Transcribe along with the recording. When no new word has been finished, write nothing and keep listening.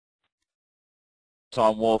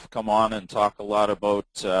Tom Wolf come on and talk a lot about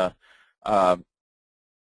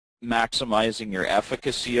maximizing your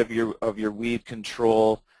efficacy of your weed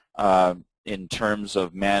control in terms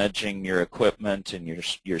of managing your equipment and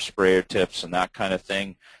your sprayer tips and that kind of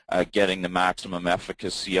thing, getting the maximum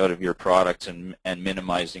efficacy out of your products and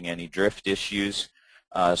minimizing any drift issues.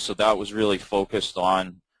 So that was really focused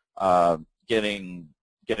on getting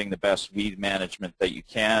the best weed management that you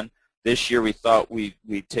can. This year we thought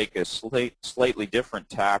we'd take a slightly different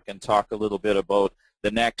tack and talk a little bit about the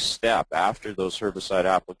next step after those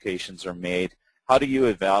herbicide applications are made. How do you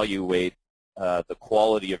evaluate the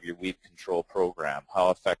quality of your weed control program? How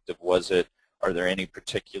effective was it? Are there any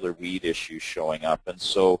particular weed issues showing up? And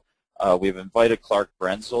so we've invited Clark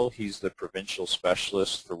Brenzil. He's the provincial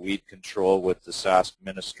specialist for weed control with the Sask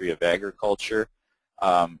Ministry of Agriculture,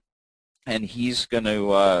 and he's going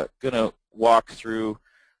to walk through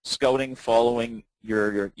scouting following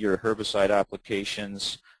your herbicide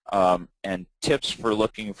applications and tips for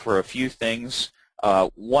looking for a few things.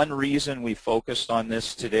 One reason we focused on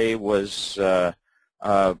this today was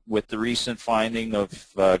with the recent finding of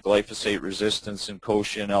glyphosate resistance in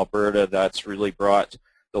Scotia and Alberta. That's really brought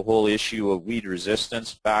the whole issue of weed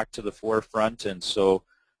resistance back to the forefront, and so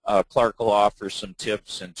Clark will offer some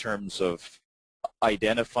tips in terms of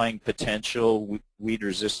identifying potential weed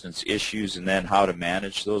resistance issues and then how to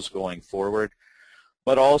manage those going forward.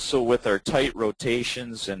 But also with our tight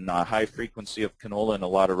rotations and high frequency of canola and a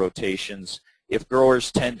lot of rotations, if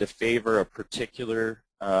growers tend to favor a particular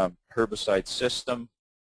herbicide system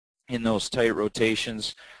in those tight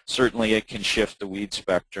rotations, certainly it can shift the weed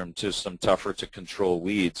spectrum to some tougher to control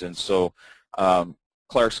weeds. And so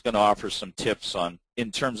Clark's going to offer some tips on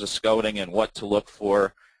in terms of scouting and what to look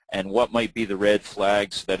for and what might be the red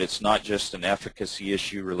flags that it's not just an efficacy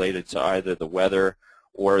issue related to either the weather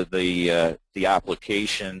or the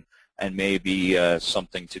application, and maybe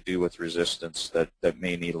something to do with resistance that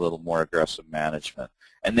may need a little more aggressive management.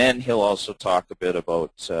 And then he'll also talk a bit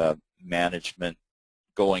about management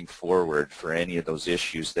going forward for any of those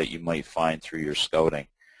issues that you might find through your scouting.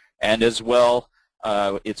 And as well,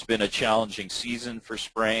 it's been a challenging season for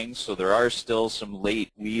spraying, so there are still some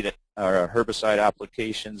late weed herbicide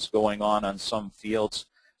applications going on some fields.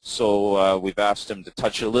 So we've asked him to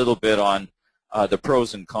touch a little bit on the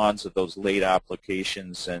pros and cons of those late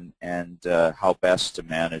applications and how best to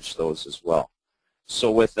manage those as well. So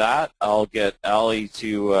with that, I'll get Ali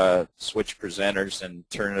to switch presenters and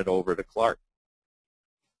turn it over to Clark.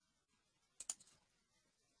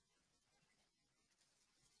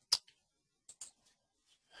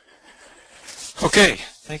 Okay,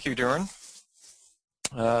 thank you, Darren.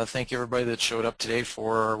 Thank you everybody that showed up today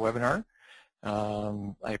for our webinar.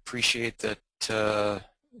 I appreciate that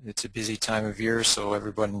it's a busy time of year, so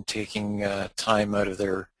everyone taking time out of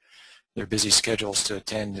their busy schedules to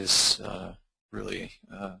attend is really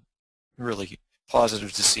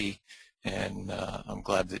positive to see, and I'm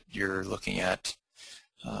glad that you're looking at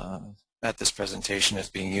this presentation as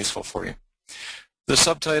being useful for you. The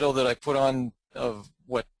subtitle that I put on of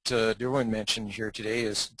what Derwin mentioned here today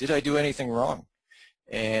is, did I do anything wrong?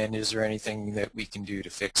 And is there anything that we can do to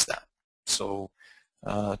fix that? So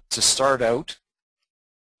to start out,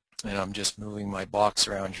 and I'm just moving my box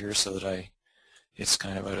around here so that it's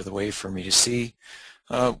kind of out of the way for me to see.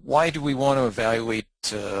 Why do we want to evaluate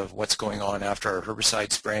what's going on after our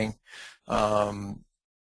herbicide spraying?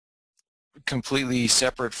 Completely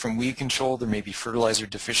separate from weed control, there may be fertilizer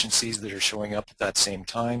deficiencies that are showing up at that same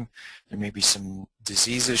time. There may be some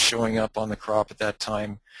diseases showing up on the crop at that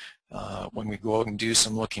time. When we go out and do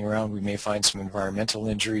some looking around, we may find some environmental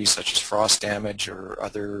injuries such as frost damage or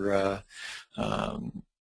other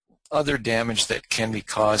damage that can be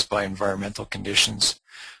caused by environmental conditions.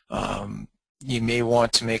 You may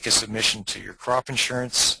want to make a submission to your crop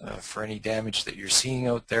insurance for any damage that you're seeing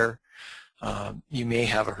out there. You may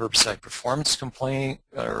have a herbicide performance complaint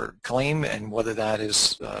or claim, and whether that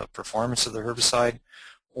is performance of the herbicide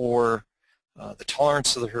or the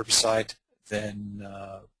tolerance of the herbicide, then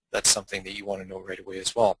that's something that you want to know right away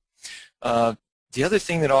as well. The other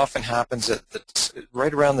thing that often happens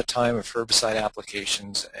right around the time of herbicide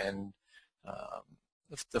applications and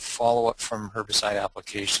the follow-up from herbicide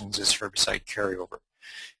applications is herbicide carryover.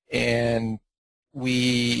 And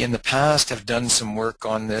we, in the past, have done some work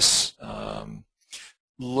on this,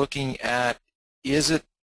 looking at, is it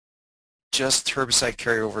just herbicide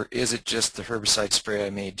carryover? Is it just the herbicide spray I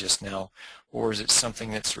made just now? Or is it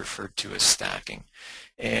something that's referred to as stacking?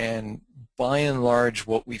 And by and large,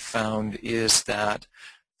 what we found is that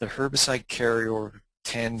the herbicide carryover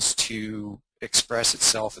tends to express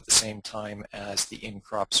itself at the same time as the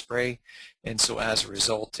in-crop spray, and so as a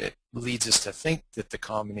result it leads us to think that the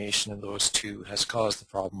combination of those two has caused the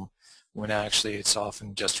problem, when actually it's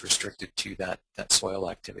often just restricted to that soil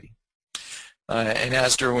activity. And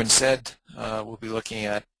as Derwin said, we'll be looking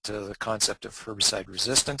at the concept of herbicide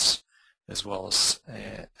resistance, as well as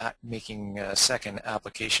making second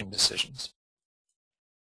application decisions.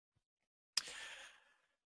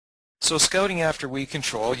 So scouting after weed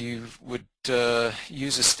control, you would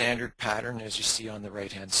use a standard pattern, as you see on the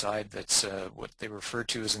right-hand side. That's what they refer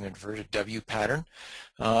to as an inverted W pattern.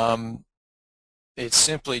 It's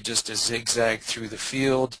simply just a zigzag through the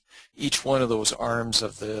field. Each one of those arms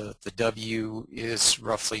of the W is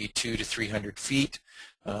roughly 200 to 300 feet.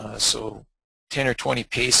 So 10 or 20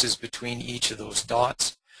 paces between each of those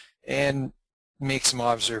dots, and make some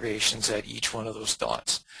observations at each one of those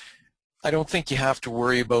dots. I don't think you have to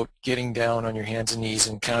worry about getting down on your hands and knees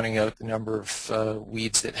and counting out the number of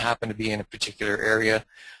weeds that happen to be in a particular area,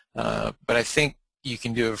 but I think you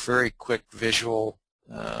can do a very quick visual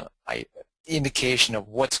indication of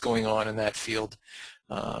what's going on in that field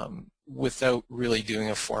without really doing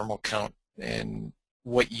a formal count. And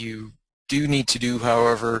what you do need to do,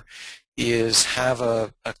 however, is have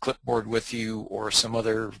a clipboard with you or some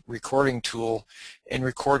other recording tool and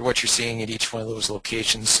record what you're seeing at each one of those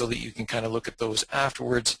locations, so that you can kind of look at those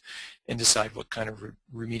afterwards and decide what kind of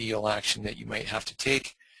remedial action that you might have to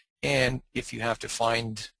take. And if you have to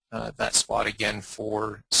find that spot again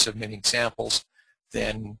for submitting samples,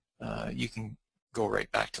 then you can go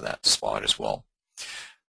right back to that spot as well.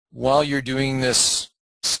 While you're doing this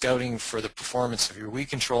scouting for the performance of your weed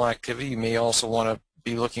control activity, you may also want to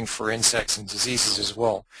be looking for insects and diseases as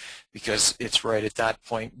well, because it's right at that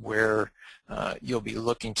point where you'll be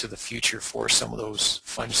looking to the future for some of those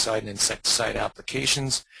fungicide and insecticide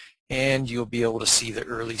applications, and you'll be able to see the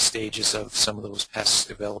early stages of some of those pests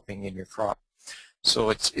developing in your crop. So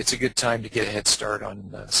it's a good time to get a head start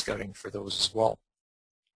on scouting for those as well.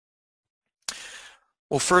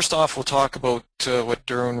 Well, first off, we'll talk about what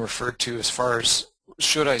Derwin referred to as far as,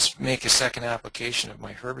 should I make a second application of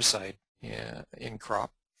my herbicide in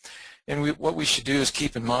crop? And what we should do is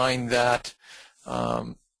keep in mind that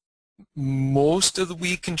most of the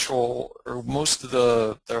weed control, or most of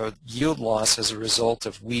the yield loss as a result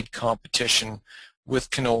of weed competition with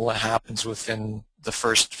canola, happens within the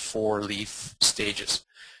first 4 leaf stages.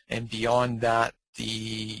 And beyond that,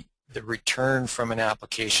 the return from an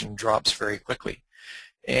application drops very quickly.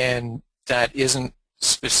 And that isn't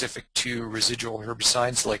specific to residual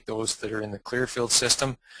herbicides like those that are in the Clearfield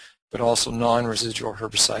system, but also non-residual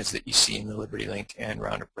herbicides that you see in the Liberty Link and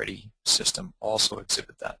Roundup Ready system also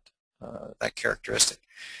exhibit that characteristic.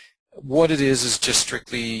 What it is just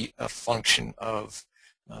strictly a function of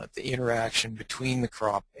the interaction between the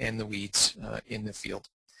crop and the weeds in the field,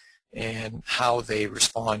 and how they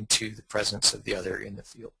respond to the presence of the other in the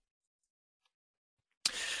field.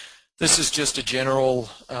 This is just a general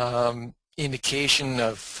indication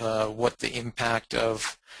of what the impact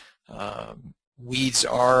of weeds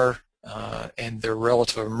are and their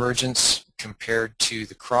relative emergence compared to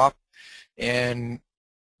the crop. And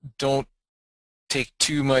don't take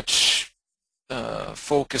too much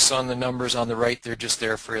focus on the numbers on the right. They're just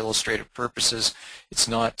there for illustrative purposes. It's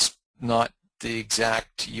not the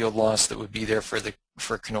exact yield loss that would be there for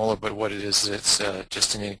canola, but what it is, it's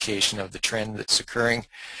just an indication of the trend that's occurring,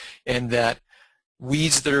 and that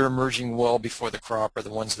weeds that are emerging well before the crop are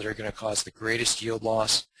the ones that are going to cause the greatest yield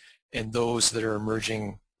loss, and those that are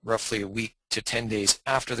emerging roughly a week to 10 days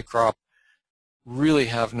after the crop really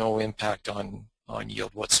have no impact on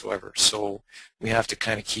yield whatsoever. So we have to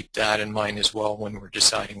kind of keep that in mind as well when we're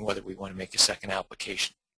deciding whether we want to make a second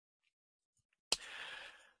application.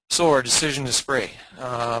 So our decision to spray.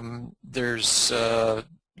 There's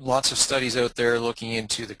lots of studies out there looking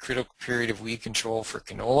into the critical period of weed control for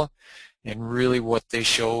canola, and really what they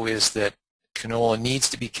show is that canola needs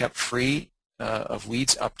to be kept free of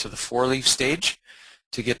weeds up to the 4-leaf stage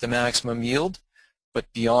to get the maximum yield,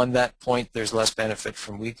 but beyond that point there's less benefit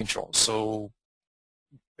from weed control. So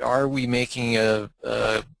are we making a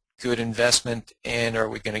good investment, and are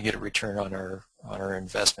we going to get a return on our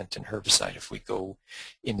investment in herbicide if we go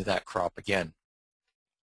into that crop again?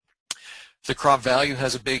 The crop value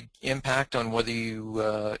has a big impact on whether you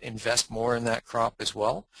invest more in that crop as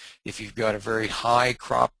well. If you've got a very high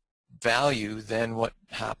crop value, then what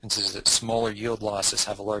happens is that smaller yield losses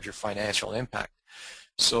have a larger financial impact.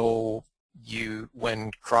 So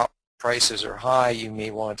when crop prices are high, you may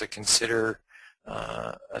want to consider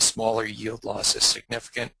a smaller yield loss is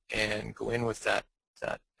significant and go in with that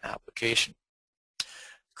application.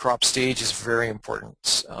 Crop stage is very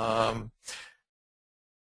important.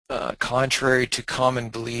 contrary to common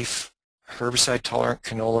belief, herbicide-tolerant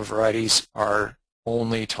canola varieties are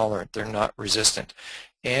only tolerant. They're not resistant.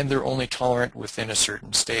 And they're only tolerant within a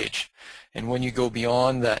certain stage. And when you go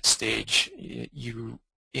beyond that stage, you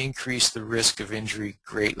increase the risk of injury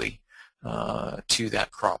greatly to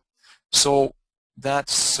that crop. So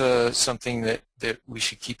that's something that we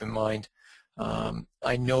should keep in mind.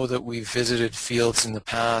 I know that we've visited fields in the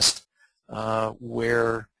past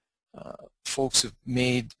where folks have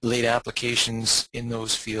made late applications in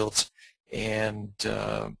those fields, and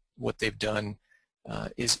what they've done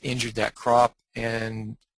is injured that crop,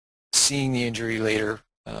 and seeing the injury later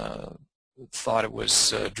thought it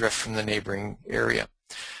was drift from the neighboring area.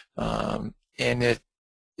 And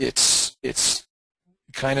it's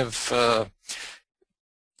kind of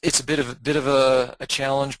it's a bit of a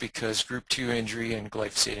challenge, because group 2 injury and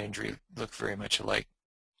glyphosate injury look very much alike.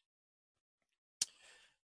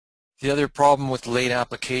 The other problem with late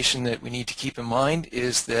application that we need to keep in mind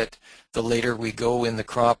is that the later we go in the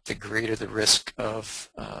crop, the greater the risk of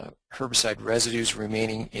herbicide residues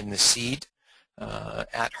remaining in the seed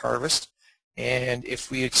at harvest. And if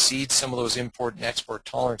we exceed some of those import and export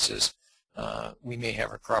tolerances, we may have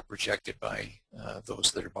our crop rejected by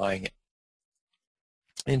those that are buying it.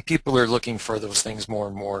 And people are looking for those things more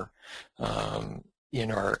and more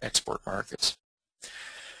in our export markets.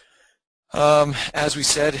 As we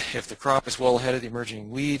said, if the crop is well ahead of the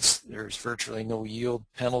emerging weeds, there's virtually no yield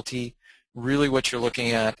penalty. Really what you're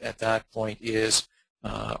looking at that point is,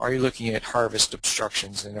 are you looking at harvest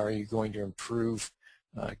obstructions, and are you going to improve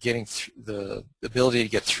getting the ability to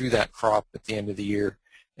get through that crop at the end of the year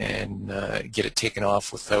and get it taken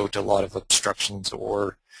off without a lot of obstructions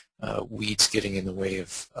or weeds getting in the way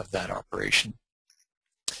of that operation.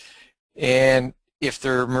 And if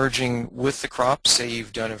they're emerging with the crop, say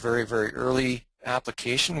you've done a very, very early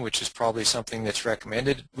application, which is probably something that's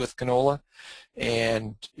recommended with canola,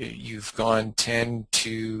 and you've gone 10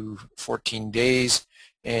 to 14 days,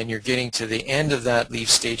 and you're getting to the end of that leaf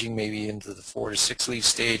staging, maybe into the 4 to 6 leaf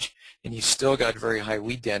stage, and you've still got very high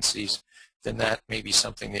weed densities, then that may be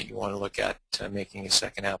something that you want to look at making a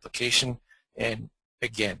second application. And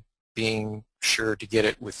again, being sure to get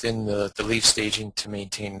it within the leaf staging to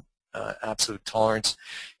maintain absolute tolerance.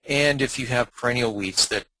 And if you have perennial weeds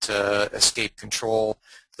that escape control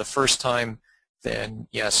the first time, then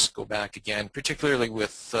yes, go back again, particularly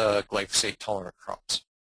with glyphosate tolerant crops.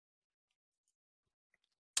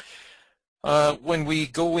 When we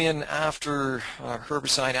go in after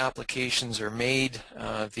herbicide applications are made,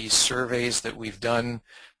 these surveys that we've done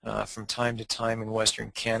from time to time in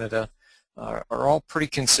Western Canada are all pretty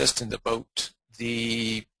consistent about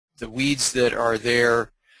the weeds that are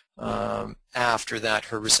there after that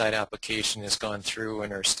herbicide application has gone through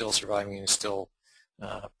and are still surviving and still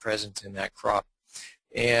present in that crop.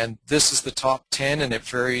 And this is the top 10, and it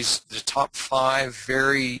varies. The top 5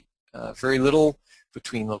 vary very little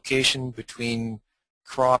between location, between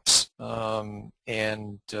crops,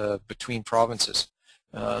 and between provinces.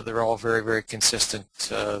 They're all very, very consistent,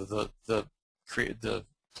 the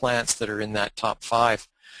plants that are in that top 5.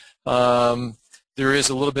 There is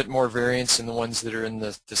a little bit more variance in the ones that are in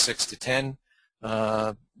the 6 to 10.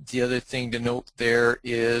 The other thing to note there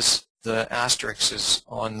is the asterisks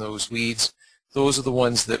on those weeds. Those are the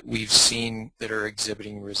ones that we've seen that are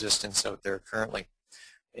exhibiting resistance out there currently.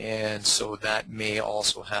 And so that may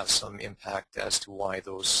also have some impact as to why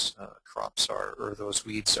those crops are, or those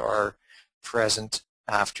weeds are present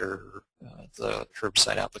after the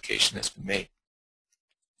herbicide application has been made.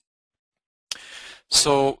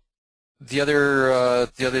 So the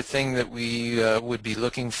other thing that we would be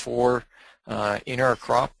looking for in our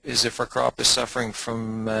crop is if our crop is suffering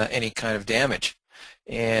from any kind of damage.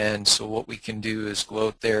 And so what we can do is go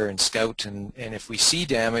out there and scout, and if we see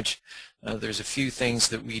damage, there's a few things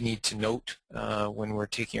that we need to note when we're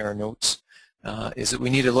taking our notes, is that we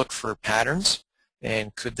need to look for patterns,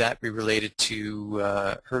 and could that be related to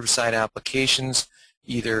herbicide applications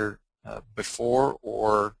either before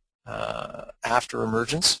or after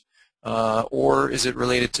emergence, or is it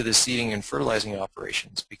related to the seeding and fertilizing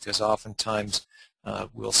operations, because oftentimes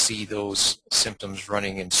we'll see those symptoms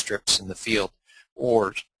running in strips in the field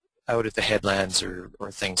or out at the headlands or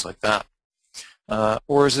things like that.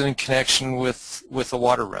 Or is it in connection with a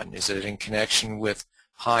water run? Is it in connection with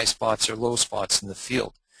high spots or low spots in the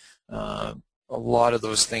field? A lot of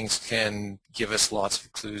those things can give us lots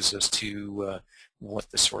of clues as to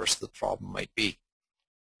what the source of the problem might be.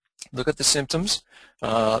 Look at the symptoms.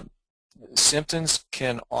 Symptoms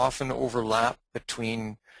can often overlap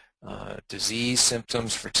between disease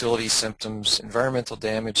symptoms, fertility symptoms, environmental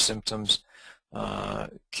damage symptoms,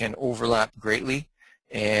 can overlap greatly.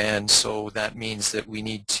 And so that means that we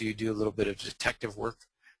need to do a little bit of detective work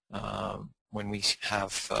when we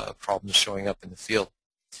have problems showing up in the field.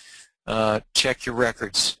 Check your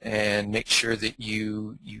records and make sure that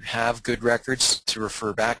you have good records to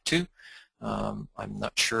refer back to. I'm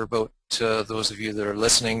not sure about those of you that are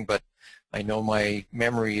listening, but I know my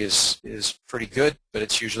memory is pretty good, but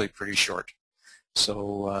it's usually pretty short.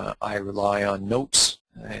 So I rely on notes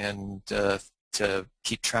and to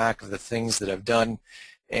keep track of the things that I've done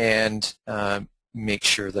and make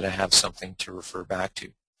sure that I have something to refer back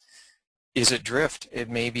to. Is it drift? It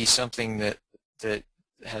may be something that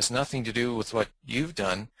has nothing to do with what you've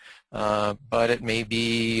done, but it may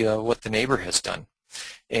be what the neighbor has done.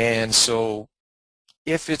 And so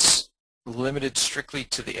if it's limited strictly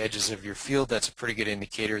to the edges of your field, that's a pretty good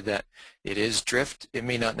indicator that it is drift. It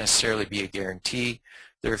may not necessarily be a guarantee.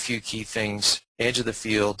 There are a few key things: edge of the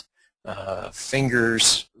field,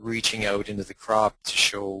 fingers reaching out into the crop to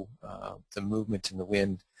show the movement in the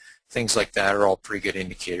wind. Things like that are all pretty good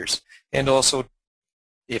indicators. And also,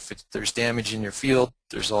 if there's damage in your field,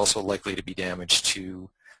 there's also likely to be damage to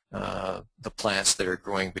the plants that are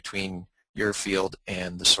growing between your field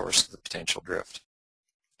and the source of the potential drift.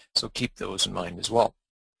 So keep those in mind as well.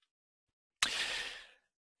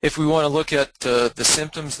 If we want to look at the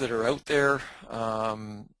symptoms that are out there,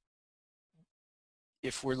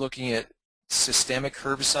 if we're looking at systemic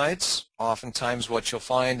herbicides, oftentimes what you'll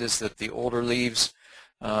find is that the older leaves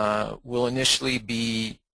will initially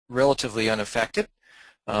be relatively unaffected.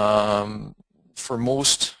 For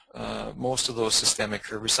most of those systemic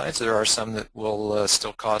herbicides, there are some that will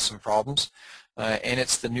still cause some problems, and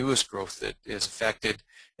it's the newest growth that is affected,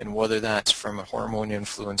 and whether that's from a hormone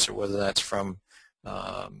influence or whether that's from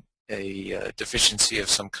a deficiency of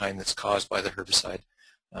some kind that's caused by the herbicide,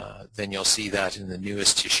 then you'll see that in the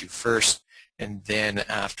newest tissue first, and then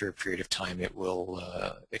after a period of time it will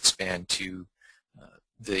expand to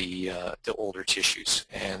the older tissues,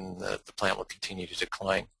 and the plant will continue to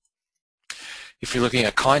decline. If you're looking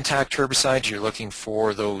at contact herbicides, you're looking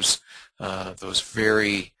for those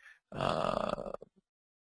very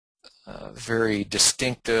very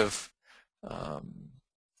distinctive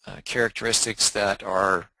characteristics that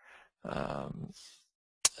are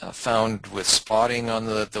found with spotting on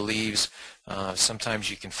the leaves. Sometimes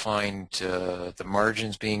you can find the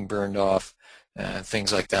margins being burned off,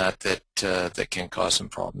 things like that that can cause some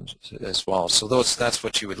problems as well. So that's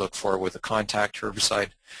what you would look for with a contact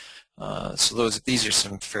herbicide. So these are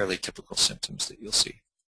some fairly typical symptoms that you'll see.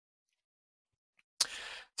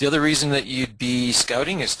 The other reason that you'd be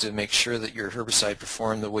scouting is to make sure that your herbicide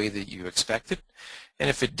performed the way that you expected. And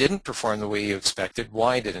if it didn't perform the way you expected,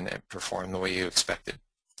 why didn't it perform the way you expected?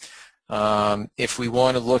 If we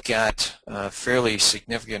want to look at fairly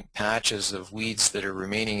significant patches of weeds that are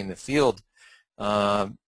remaining in the field,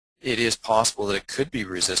 it is possible that it could be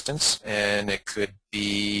resistance, and it could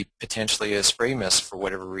be potentially a spray miss for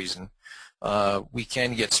whatever reason. We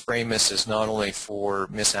can get spray misses not only for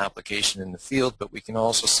misapplication in the field, but we can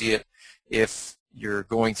also see it if you're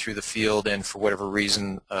going through the field and for whatever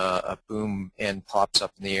reason a boom end pops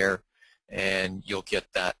up in the air, and you'll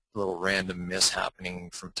get that little random miss happening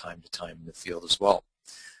from time to time in the field as well.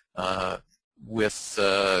 With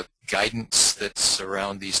guidance that's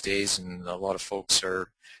around these days, and a lot of folks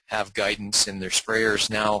have guidance in their sprayers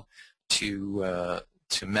now to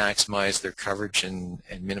maximize their coverage and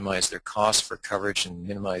minimize their cost for coverage and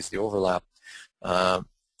minimize the overlap,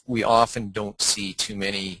 we often don't see too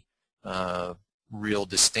many real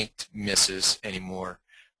distinct misses anymore,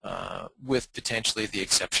 with potentially the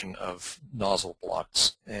exception of nozzle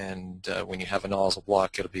blocks. And when you have a nozzle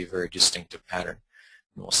block, it'll be a very distinctive pattern,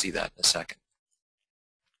 and we'll see that in a second.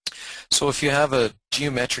 So if you have a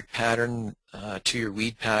geometric pattern to your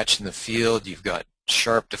weed patch in the field, you've got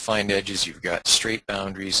sharp defined edges, you've got straight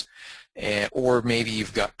boundaries, or maybe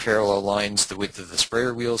you've got parallel lines the width of the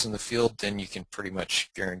sprayer wheels in the field, then you can pretty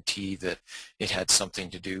much guarantee that it had something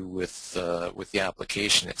to do with the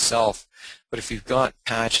application itself. But if you've got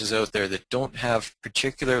patches out there that don't have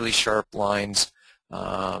particularly sharp lines,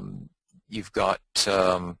 you've got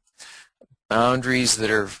boundaries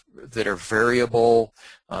that are variable.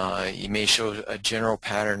 You may show a general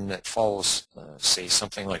pattern that follows, say,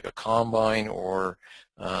 something like a combine or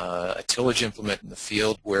a tillage implement in the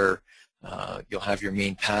field, where you'll have your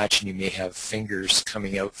main patch and you may have fingers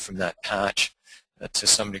coming out from that patch to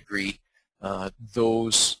some degree.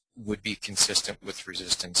 Those would be consistent with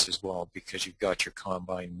resistance as well, because you've got your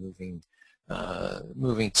combine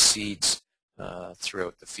moving seeds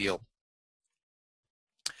throughout the field.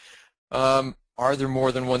 Are there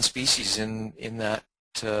more than one species in that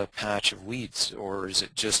patch of weeds, or is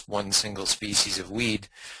it just one single species of weed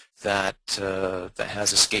that that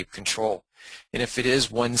has escape control? And if it is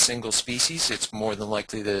one single species, it's more than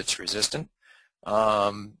likely that it's resistant.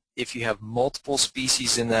 If you have multiple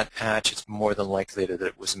species in that patch, it's more than likely that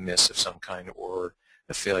it was a miss of some kind or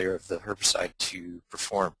a failure of the herbicide to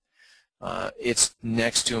perform. It's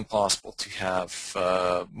next to impossible to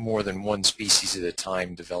have more than one species at a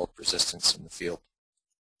time develop resistance in the field.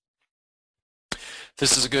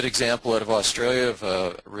 This is a good example out of Australia of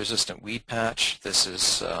a resistant weed patch. This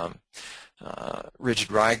is rigid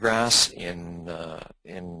ryegrass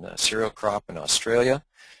in cereal crop in Australia.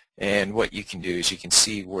 And what you can do is you can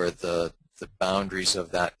see where the boundaries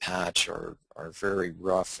of that patch are very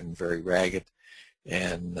rough and very ragged.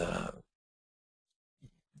 And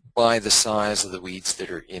by the size of the weeds that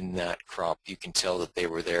are in that crop, you can tell that they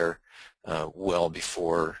were there well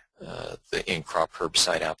before the in-crop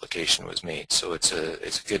herbicide application was made. So it's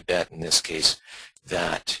a good bet in this case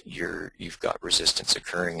that you've got resistance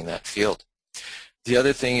occurring in that field. The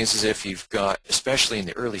other thing is if you've got, especially in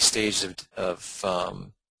the early stages of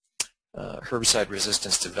herbicide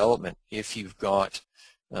resistance development, if you've got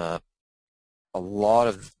a lot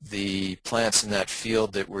of the plants in that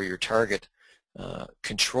field that were your target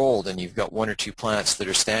controlled, and you've got one or two plants that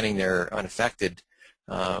are standing there unaffected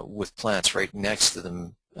with plants right next to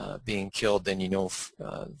them being killed, then you know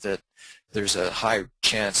that there's a high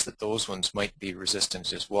chance that those ones might be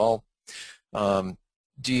resistant as well.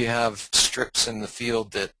 Do you have strips in the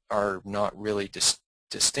field that are not really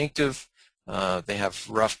distinctive? They have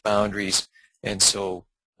rough boundaries, and so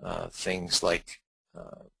things like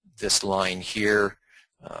this line here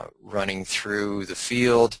running through the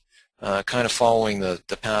field, kind of following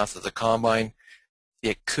the path of the combine.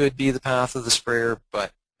 It could be the path of the sprayer,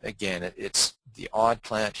 but again, it's the odd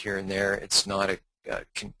plant here and there. It's not a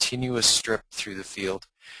continuous strip through the field,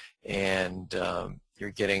 and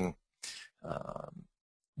you're getting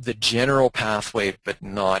the general pathway, but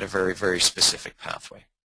not a very, very specific pathway.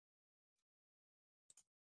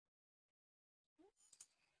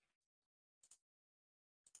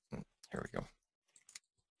 Here we go.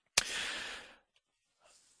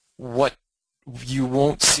 What you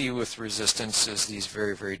won't see with resistance is these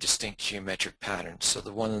very, very distinct geometric patterns. So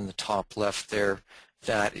the one in the top left there,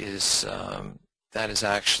 that is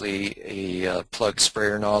actually a plug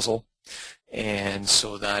sprayer nozzle, and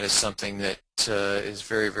so that is something that is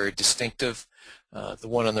very, very distinctive. The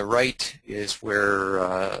one on the right is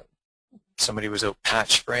where somebody was out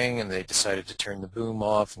patch spraying and they decided to turn the boom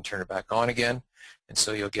off and turn it back on again, and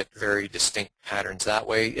so you'll get very distinct patterns that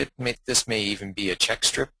way. This may even be a check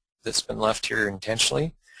strip that's been left here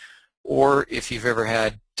intentionally, or if you've ever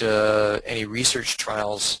had any research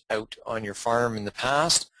trials out on your farm in the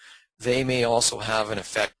past, they may also have an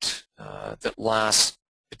effect that lasts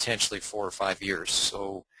potentially 4 or 5 years.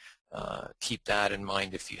 So keep that in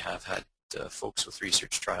mind if you have had folks with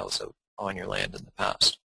research trials out on your land in the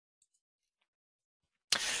past.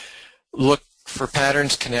 Look for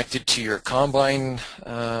patterns connected to your combine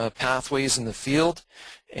pathways in the field,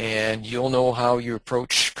 and you'll know how you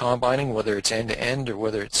approach combining, whether it's end-to-end or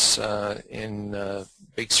whether it's in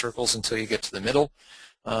big circles until you get to the middle.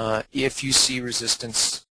 If you see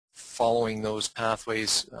resistance following those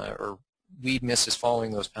pathways or weed misses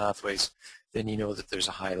following those pathways, then you know that there's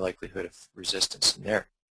a high likelihood of resistance in there.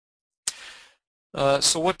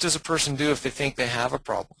 So what does a person do if they think they have a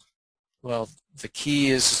problem? Well, the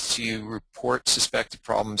key is to report suspected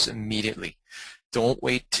problems immediately. Don't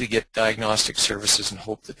wait to get diagnostic services and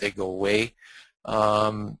hope that they go away.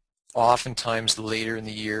 Oftentimes later in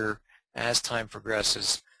the year, as time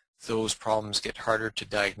progresses, those problems get harder to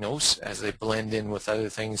diagnose as they blend in with other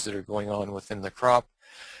things that are going on within the crop.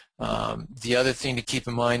 The other thing to keep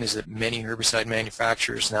in mind is that many herbicide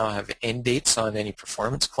manufacturers now have end dates on any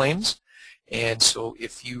performance claims. And so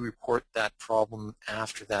if you report that problem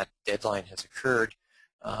after that deadline has occurred,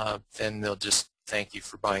 then they'll just thank you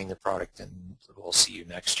for buying the product and we'll see you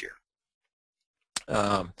next year.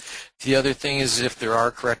 The other thing is if there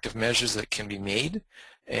are corrective measures that can be made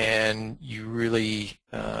and you really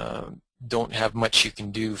don't have much you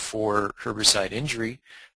can do for herbicide injury,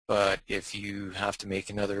 but if you have to make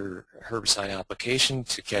another herbicide application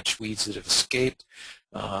to catch weeds that have escaped,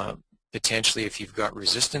 potentially if you've got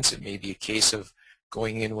resistance, it may be a case of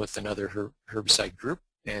going in with another herbicide group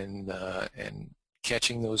and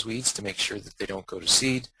catching those weeds to make sure that they don't go to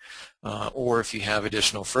seed, or if you have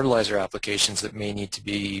additional fertilizer applications that may need to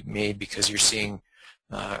be made because you're seeing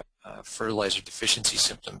fertilizer deficiency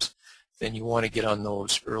symptoms, then you want to get on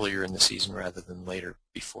those earlier in the season rather than later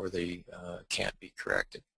before they can't be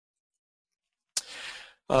corrected.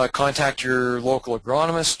 Contact your local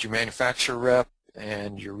agronomist, your manufacturer rep,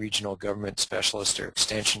 and your regional government specialist or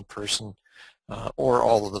extension person, or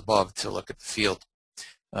all of the above to look at the field.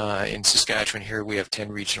 In Saskatchewan here we have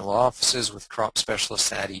 10 regional offices with crop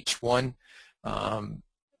specialists at each one. 10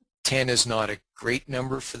 is not a great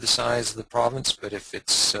number for the size of the province, but if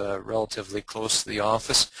it's relatively close to the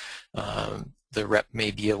office, the rep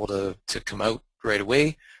may be able to come out right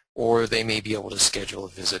away, or they may be able to schedule a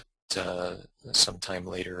visit sometime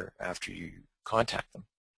later after you contact them.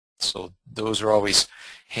 So those are always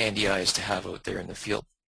handy eyes to have out there in the field.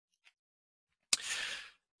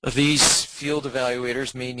 These field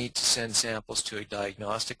evaluators may need to send samples to a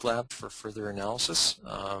diagnostic lab for further analysis.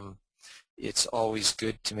 It's always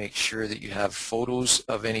good to make sure that you have photos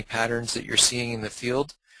of any patterns that you're seeing in the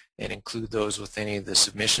field and include those with any of the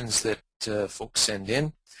submissions that folks send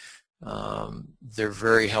in. They're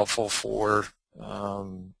very helpful for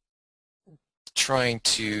trying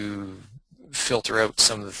to filter out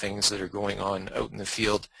some of the things that are going on out in the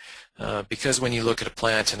field, because when you look at a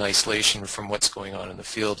plant in isolation from what's going on in the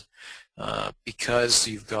field, because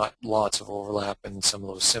you've got lots of overlap in some of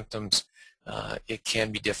those symptoms, it can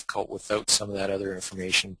be difficult without some of that other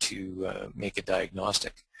information to make a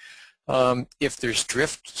diagnostic. If there's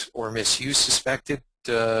drift or misuse suspected,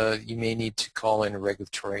 you may need to call in a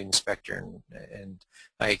regulatory inspector, and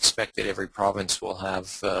I expect that every province will have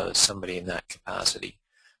somebody in that capacity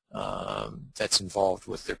that's involved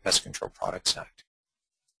with their Pest Control Products Act.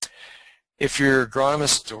 If your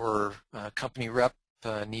agronomist or company rep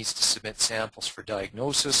needs to submit samples for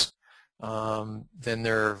diagnosis, then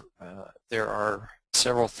there are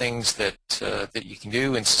several things that you can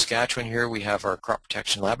do. In Saskatchewan here we have our crop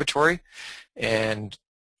protection laboratory, and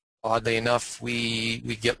oddly enough we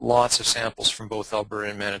get lots of samples from both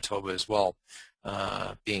Alberta and Manitoba as well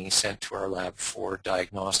being sent to our lab for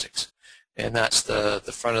diagnostics. And that's the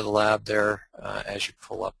front of the lab there as you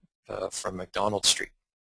pull up from McDonald Street.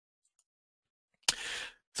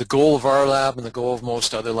 The goal of our lab and the goal of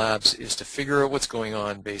most other labs is to figure out what's going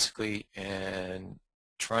on basically and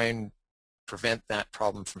try and prevent that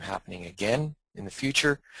problem from happening again in the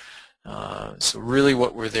future. So really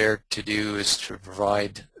what we're there to do is to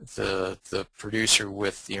provide the producer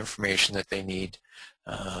with the information that they need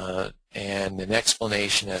and an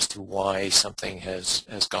explanation as to why something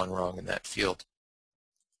has gone wrong in that field.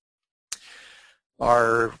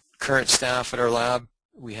 Our current staff at our lab,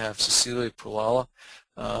 we have Cecilia Pulala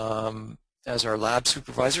as our lab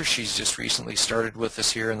supervisor. She's just recently started with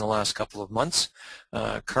us here in the last couple of months.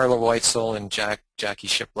 Carla Weitzel and Jackie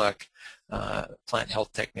Shiplak, plant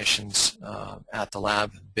health technicians at the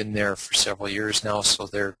lab, have been there for several years now, so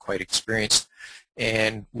they're quite experienced.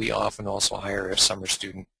 And we often also hire a summer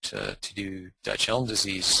student to do Dutch elm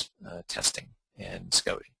disease testing and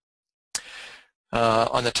scouting.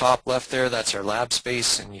 On the top left there, that's our lab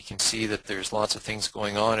space, and you can see that there's lots of things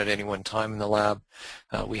going on at any one time in the lab.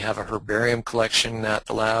 We have a herbarium collection at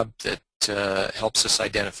the lab that helps us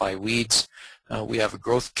identify weeds. We have a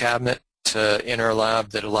growth cabinet in our lab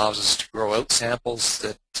that allows us to grow out samples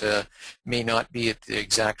that may not be at the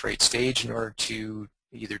exact right stage in order to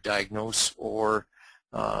either diagnose or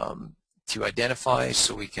to identify,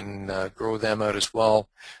 so we can grow them out as well.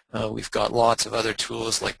 We've got lots of other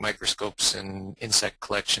tools like microscopes and insect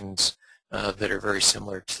collections that are very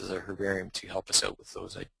similar to the herbarium to help us out with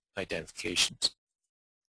those identifications.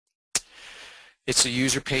 It's a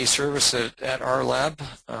user pay service at our lab,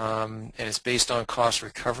 and it's based on cost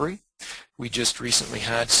recovery. We just recently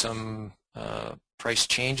had some price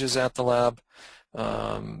changes at the lab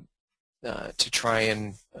to try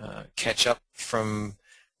and catch up from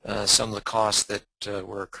some of the costs that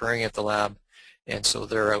were occurring at the lab, and so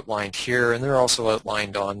they're outlined here, and they're also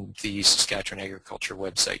outlined on the Saskatchewan Agriculture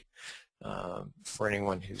website for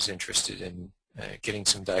anyone who's interested in getting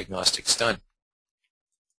some diagnostics done.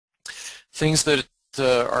 Things that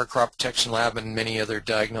our crop protection lab and many other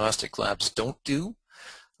diagnostic labs don't do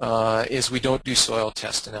is we don't do soil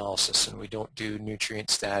test analysis, and we don't do nutrient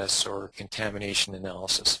status or contamination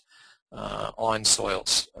analysis on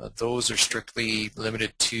soils. Those are strictly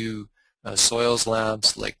limited to soils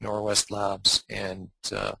labs like Norwest Labs and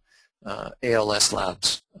ALS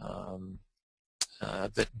Labs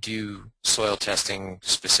that do soil testing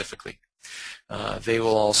specifically. They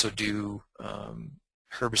will also do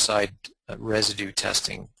herbicide residue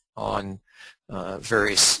testing on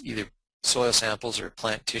various either soil samples or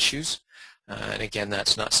plant tissues. And again,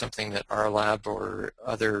 that's not something that our lab or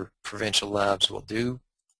other provincial labs will do.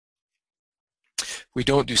 We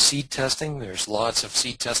don't do seed testing. There's lots of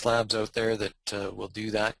seed test labs out there that will do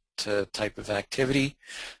that type of activity.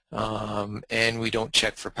 And we don't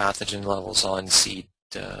check for pathogen levels on seed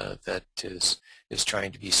that is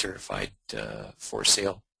trying to be certified for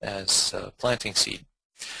sale as planting seed.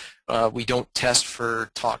 We don't test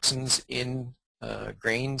for toxins in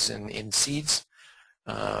grains and in seeds.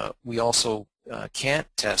 We also can't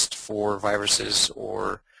test for viruses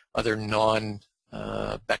or other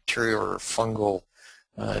non-bacterial or fungal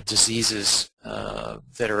diseases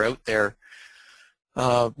that are out there.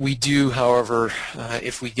 We do, however,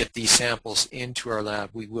 if we get these samples into our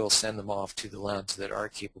lab, we will send them off to the labs that are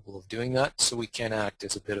capable of doing that, so we can act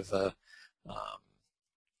as a bit of a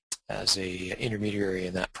intermediary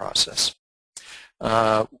in that process.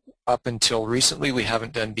 Up until recently, we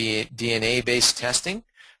haven't done DNA-based testing,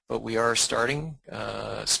 but we are starting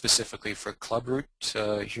specifically for clubroot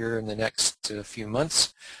here in the next few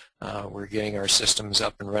months. We're getting our systems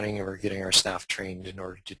up and running, and we're getting our staff trained in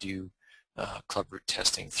order to do clubroot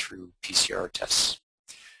testing through PCR tests.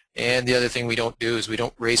 And the other thing we don't do is we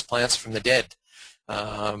don't raise plants from the dead.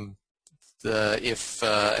 If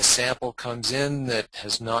a sample comes in that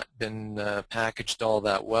has not been packaged all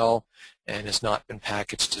that well and has not been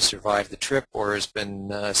packaged to survive the trip or has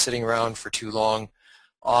been sitting around for too long,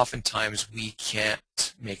 oftentimes we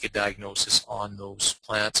can't make a diagnosis on those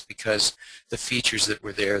plants because the features that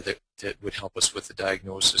were there that would help us with the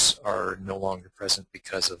diagnosis are no longer present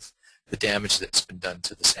because of the damage that's been done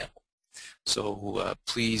to the sample. So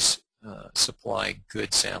please supply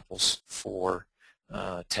good samples for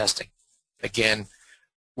testing. Again,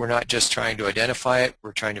 we're not just trying to identify it,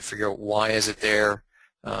 we're trying to figure out why is it there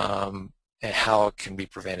and how it can be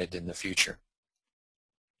prevented in the future.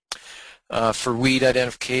 For weed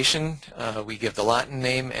identification, we give the Latin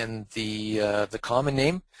name and the common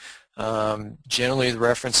name. Generally, the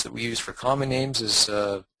reference that we use for common names is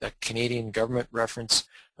a Canadian government reference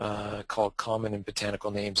called Common and Botanical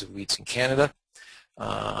Names of Weeds in Canada.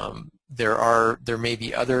 There may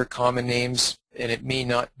be other common names, and it may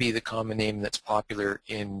not be the common name that's popular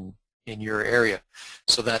in your area.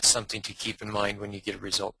 So that's something to keep in mind when you get a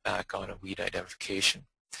result back on a weed identification.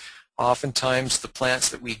 Oftentimes the plants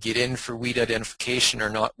that we get in for weed identification are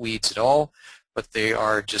not weeds at all, but they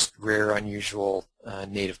are just rare, unusual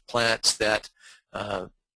native plants that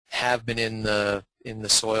have been in the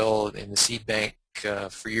soil, in the seed bank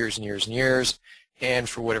for years and years and years, and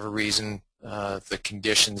for whatever reason the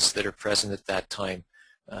conditions that are present at that time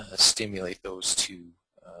stimulate those to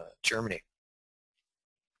germinate.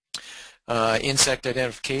 Insect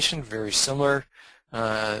identification, very similar.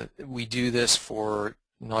 We do this for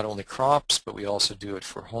not only crops, but we also do it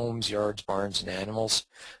for homes, yards, barns, and animals.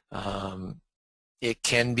 It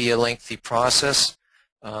can be a lengthy process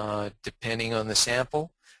depending on the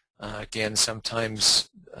sample. Again,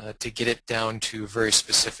 sometimes to get it down to a very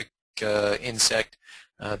specific insect,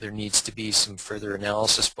 there needs to be some further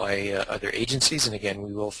analysis by other agencies, and again,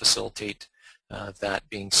 we will facilitate that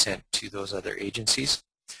being sent to those other agencies.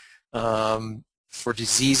 For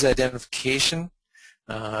disease identification,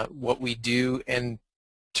 what we do, and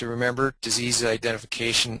to remember, disease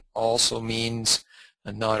identification also means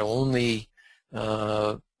not only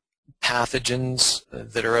pathogens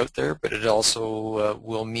that are out there, but it also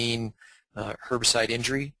will mean herbicide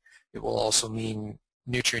injury. It will also mean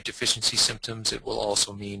nutrient deficiency symptoms. It will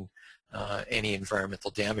also mean any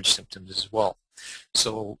environmental damage symptoms as well.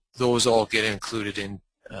 So those all get included in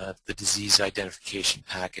the disease identification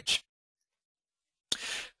package.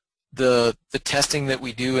 The testing that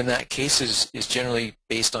we do in that case is generally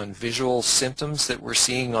based on visual symptoms that we're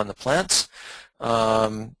seeing on the plants.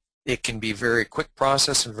 It can be a very quick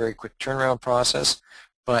process and very quick turnaround process,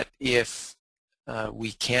 but if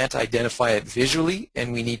we can't identify it visually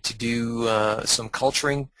and we need to do some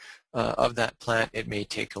culturing of that plant, it may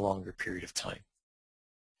take a longer period of time.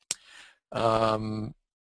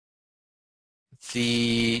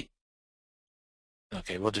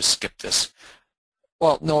 Okay, we'll just skip this.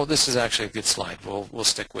 Well, no, this is actually a good slide. We'll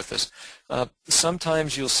stick with this.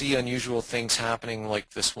 Sometimes you'll see unusual things happening like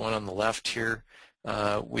this one on the left here,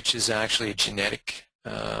 which is actually a genetic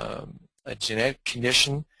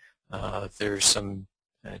condition. There's some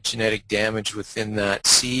genetic damage within that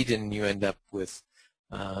seed, and you end up with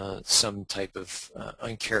some type of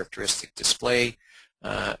uncharacteristic display.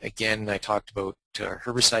 Again, I talked about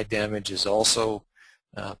herbicide damage is also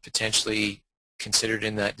potentially considered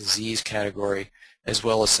in that disease category, as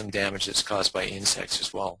well as some damage that's caused by insects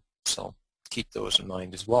as well. So keep those in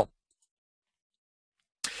mind as well.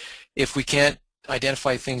 If we can't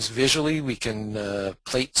identify things visually, we can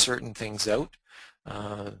plate certain things out.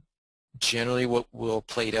 Generally what we'll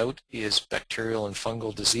plate out is bacterial and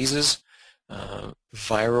fungal diseases.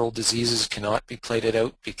 Viral diseases cannot be plated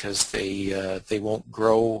out because they won't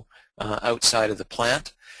grow outside of the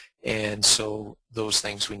plant, and so those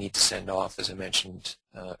things we need to send off, as I mentioned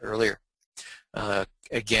earlier.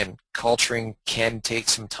 Again, culturing can take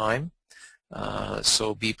some time,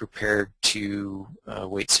 so be prepared to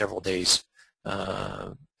wait several days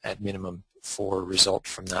at minimum for a result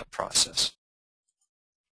from that process.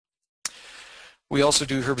 We also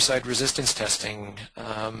do herbicide resistance testing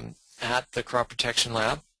at the crop protection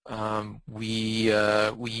lab. We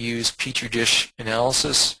use petri dish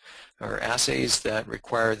analysis or assays that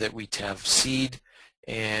require that we have seed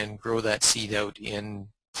and grow that seed out in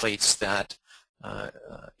plates that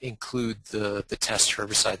include the test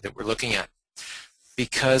herbicide that we're looking at.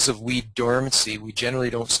 Because of weed dormancy, we generally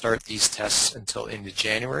don't start these tests until into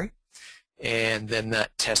January, and then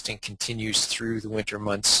that testing continues through the winter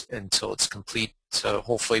months until it's complete,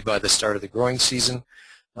 hopefully by the start of the growing season.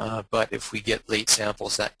 But if we get late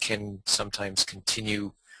samples, that can sometimes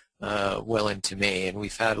continue well into May. And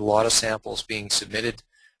we've had a lot of samples being submitted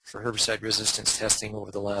for herbicide resistance testing over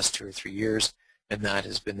the last 2 or 3 years, and that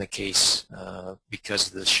has been the case because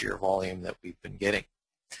of the sheer volume that we've been getting.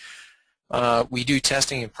 We do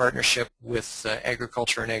testing in partnership with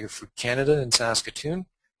Agriculture and Agri-Food Canada in Saskatoon,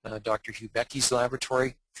 Dr. Hugh Becky's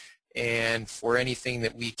laboratory, and for anything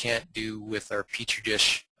that we can't do with our petri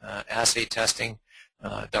dish assay testing,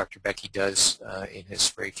 Dr. Becky does in his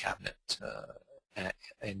spray cabinet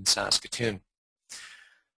in Saskatoon.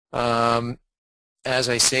 As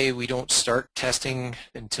I say, we don't start testing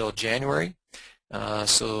until January.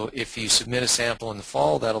 So if you submit a sample in the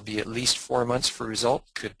fall, that'll be at least 4 months for result,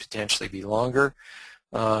 could potentially be longer.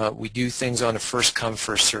 We do things on a first come,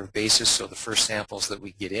 first served basis, so the first samples that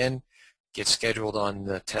we get in get scheduled on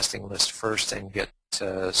the testing list first and get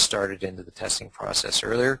started into the testing process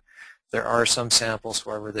earlier. There are some samples,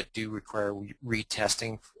 however, that do require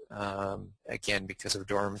retesting, again, because of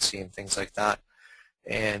dormancy and things like that.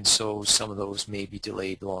 And so some of those may be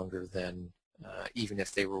delayed longer than even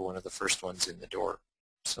if they were one of the first ones in the door.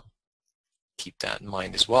 So keep that in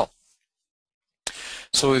mind as well.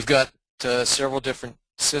 So we've got several different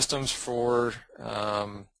systems for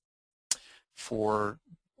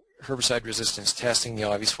herbicide resistance testing. The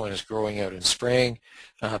obvious one is growing out and spraying.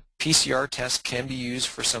 PCR tests can be used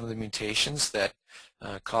for some of the mutations that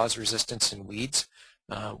cause resistance in weeds.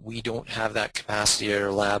 We don't have that capacity at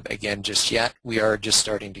our lab, again, just yet. We are just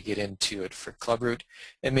starting to get into it for clubroot,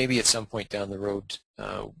 and maybe at some point down the road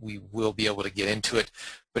we will be able to get into it,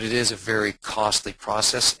 but it is a very costly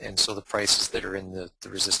process, and so the prices that are in the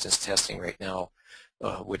resistance testing right now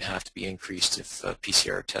would have to be increased if a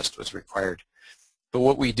PCR test was required. But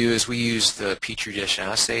what we do is we use the Petri dish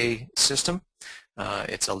assay system.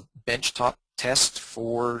 It's a benchtop test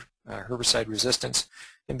for herbicide resistance,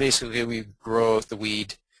 and basically we grow out the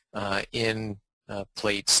weed in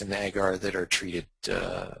plates and agar that are treated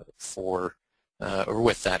for or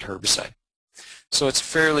with that herbicide. So it's a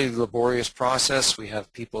fairly laborious process. We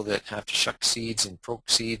have people that have to shuck seeds and poke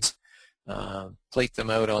seeds, plate them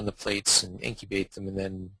out on the plates and incubate them, and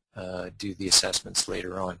then do the assessments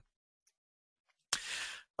later on.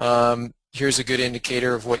 Here's a good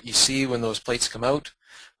indicator of what you see when those plates come out.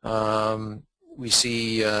 We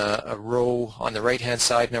see a row on the right-hand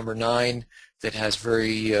side, number 9, that has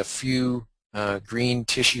very few green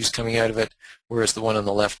tissues coming out of it, whereas the one on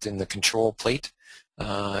the left in the control plate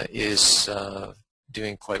is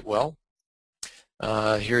doing quite well.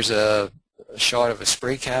 Here's a shot of a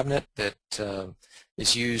spray cabinet that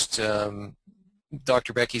is used.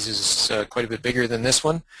 Dr. Becky's is quite a bit bigger than this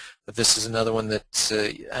one, but this is another one that's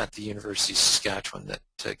at the University of Saskatchewan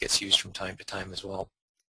that gets used from time to time as well.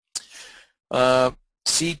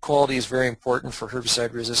 Seed quality is very important for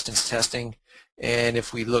herbicide resistance testing, and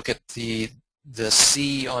if we look at the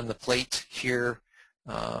C on the plate here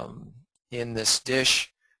in this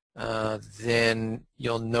dish, then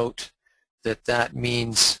you'll note that that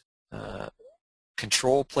means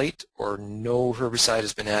control plate, or no herbicide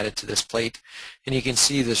has been added to this plate. And you can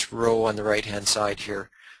see this row on the right hand side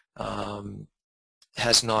here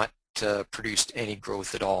has not produced any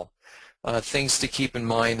growth at all. Things to keep in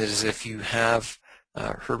mind is if you have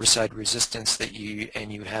herbicide resistance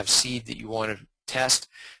and you have seed that you want to test,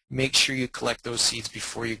 make sure you collect those seeds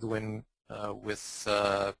before you go in with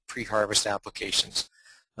pre-harvest applications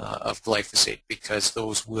of glyphosate, because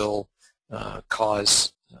those will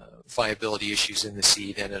cause viability issues in the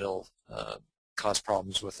seed, and it'll cause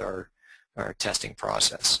problems with our testing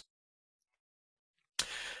process.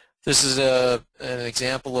 This is an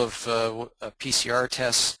example of a PCR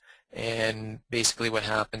test, and basically what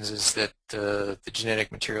happens is that the genetic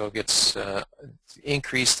material gets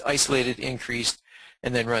increased, isolated, increased,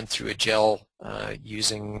 and then run through a gel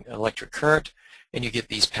using electric current, and you get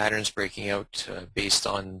these patterns breaking out based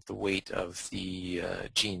on the weight of the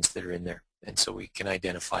genes that are in there. And so we can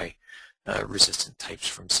identify resistant types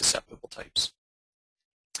from susceptible types.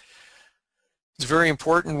 It's very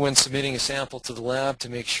important when submitting a sample to the lab to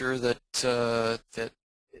make sure that, that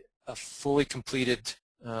a fully completed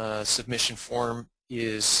submission form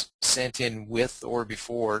is sent in with or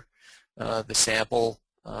before the sample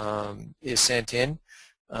is sent in.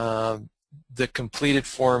 The completed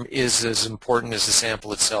form is as important as the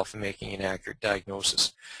sample itself in making an accurate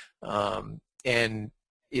diagnosis. And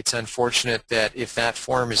it's unfortunate that if that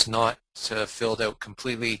form is not filled out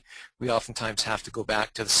completely, we oftentimes have to go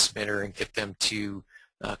back to the submitter and get them to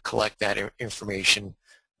collect that information,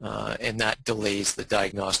 and that delays the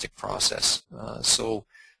diagnostic process. So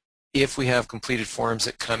if we have completed forms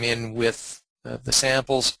that come in with the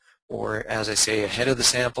samples, or as I say, ahead of the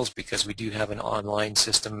samples, because we do have an online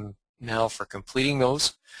system now for completing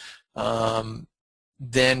those,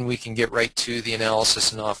 then we can get right to the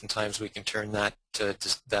analysis, and oftentimes we can turn that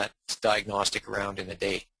diagnostic around in a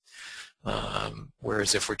day.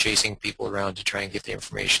 Whereas if we're chasing people around to try and get the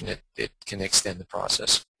information, it can extend the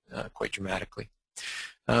process quite dramatically.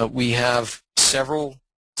 We have several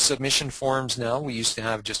submission forms now. We used to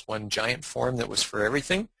have just one giant form that was for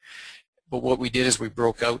everything. But what we did is we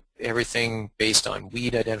broke out everything based on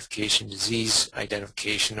weed identification, disease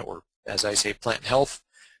identification, or as I say, plant health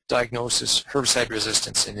diagnosis, herbicide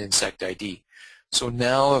resistance, and insect ID. So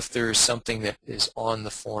now if there's something that is on the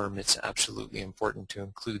form, it's absolutely important to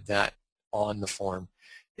include that on the form.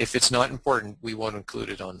 If it's not important, we won't include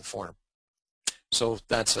it on the form. So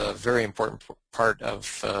that's a very important part of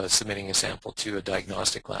submitting a sample to a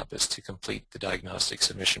diagnostic lab, is to complete the diagnostic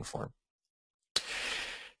submission form.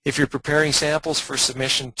 If you're preparing samples for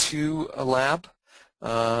submission to a lab,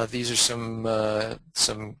 these are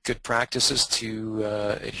some good practices to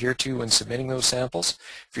adhere to when submitting those samples.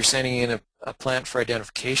 If you're sending in a plant for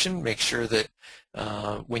identification, make sure that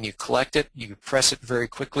when you collect it, you press it very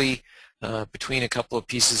quickly between a couple of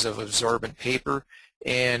pieces of absorbent paper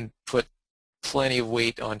and put plenty of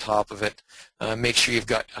weight on top of it. Make sure you've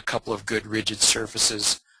got a couple of good rigid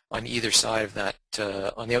surfaces on either side of that,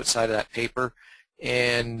 on the outside of that paper,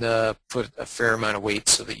 and put a fair amount of weight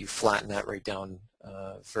so that you flatten that right down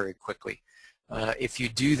very quickly. If you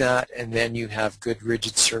do that and then you have good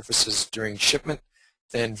rigid surfaces during shipment,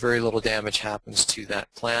 then very little damage happens to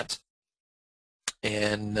that plant.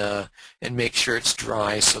 And make sure it's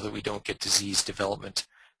dry so that we don't get disease development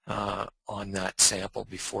on that sample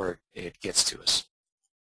before it gets to us.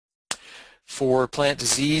 For plant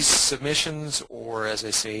disease submissions, or as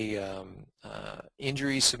I say,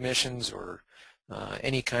 injury submissions, or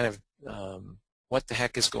any kind of what the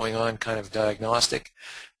heck is going on kind of diagnostic,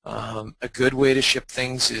 a good way to ship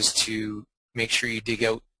things is to make sure you dig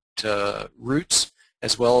out roots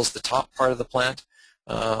as well as the top part of the plant.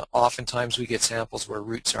 Oftentimes we get samples where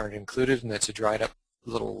roots aren't included, and it's a dried up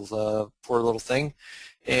little poor little thing,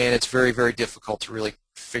 and it's very, very difficult to really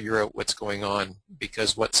figure out what's going on,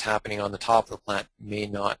 because what's happening on the top of the plant may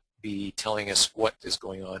not be telling us what is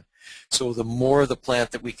going on. So the more of the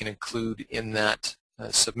plant that we can include in that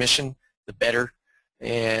submission, the better.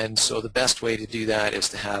 And so the best way to do that is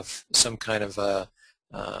to have some kind of a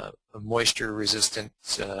moisture resistant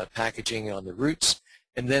packaging on the roots,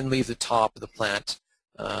 and then leave the top of the plant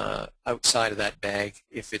outside of that bag.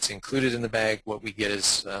 If it's included in the bag, what we get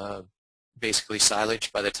is basically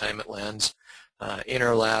silage by the time it lands in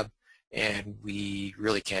our lab, and we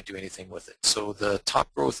really can't do anything with it. So the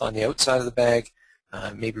top growth on the outside of the bag,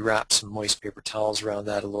 maybe wrap some moist paper towels around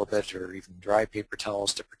that a little bit, or even dry paper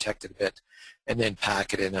towels to protect it a bit, and then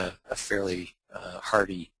pack it in a fairly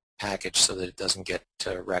hardy package so that it doesn't get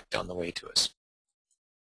wrecked on the way to us.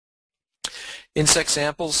 Insect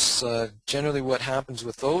samples, generally what happens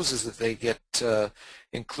with those is that they get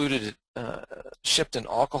included, shipped in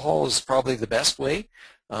alcohol is probably the best way.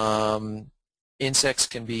 Insects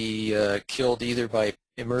can be killed either by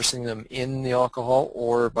immersing them in the alcohol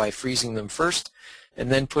or by freezing them first and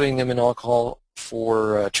then putting them in alcohol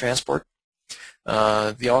for transport.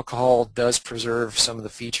 The alcohol does preserve some of the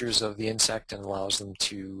features of the insect and allows them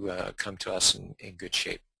to come to us in good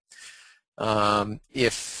shape.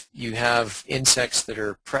 If you have insects that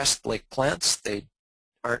are pressed like plants, they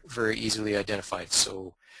aren't very easily identified.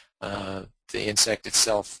 So the insect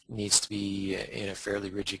itself needs to be in a fairly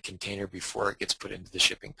rigid container before it gets put into the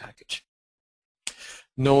shipping package.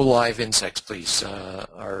 No live insects, please.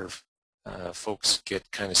 Our folks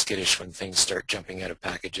get kind of skittish when things start jumping out of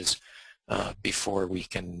packages before we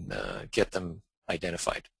can get them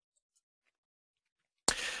identified.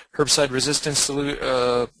 Herbicide resistance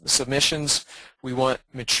submissions, we want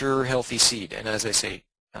mature, healthy seed. And as I say,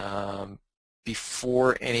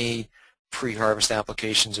 before any pre-harvest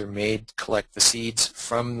applications are made, collect the seeds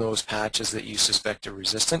from those patches that you suspect are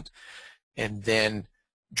resistant, and then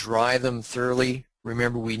dry them thoroughly.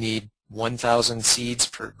 Remember, we need 1,000 seeds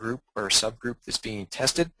per group or subgroup that's being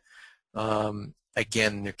tested.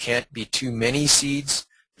 Again, there can't be too many seeds,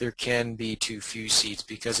 there can be too few seeds,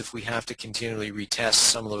 because if we have to continually retest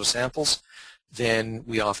some of those samples, then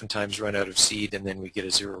we oftentimes run out of seed and then we get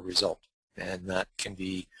a zero result. And that can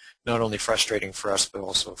be not only frustrating for us, but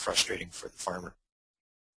also frustrating for the farmer.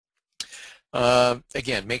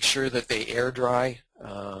 Again, make sure that they air dry.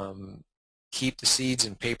 Keep the seeds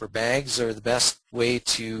in paper bags are the best way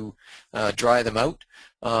to dry them out.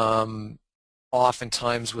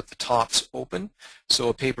 Oftentimes with the tops open, so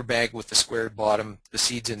a paper bag with the squared bottom, the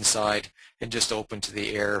seeds inside, and just open to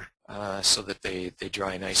the air so that they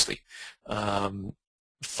dry nicely.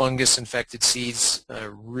 Fungus infected seeds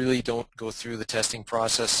really don't go through the testing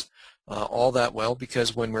process all that well,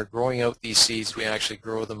 because when we're growing out these seeds, we actually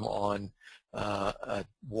grow them on a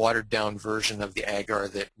watered down version of the agar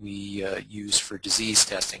that we use for disease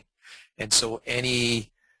testing. And so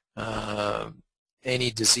any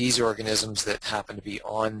disease organisms that happen to be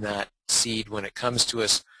on that seed when it comes to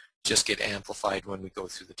us just get amplified when we go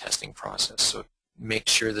through the testing process. So make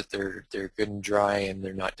sure that they're good and dry and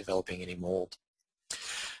they're not developing any mold.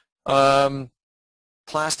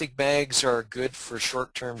 Plastic bags are good for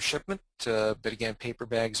short-term shipment, but again, paper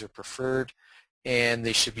bags are preferred, and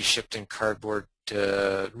they should be shipped in cardboard,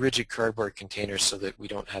 rigid cardboard containers, so that we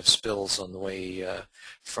don't have spills on the way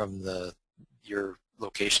from your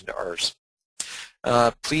location to ours.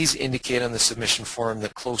 Please indicate on the submission form the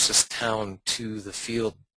closest town to the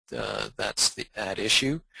field that's at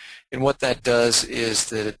issue. And what that does is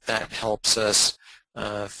that helps us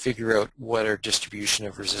figure out what our distribution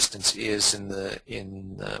of resistance is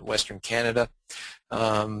in Western Canada.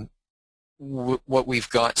 What we've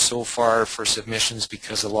got so far for submissions,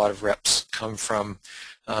 because a lot of reps come from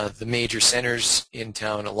the major centers in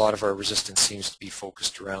town, a lot of our resistance seems to be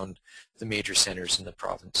focused around the major centers in the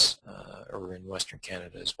province or in Western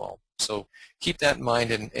Canada as well. So keep that in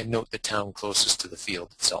mind and note the town closest to the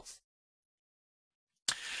field itself.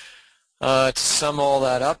 To sum all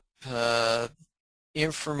that up,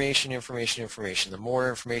 information. The more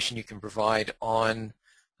information you can provide on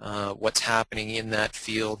what's happening in that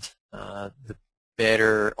field, the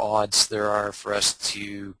better odds there are for us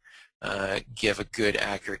to give a good,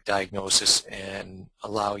 accurate diagnosis and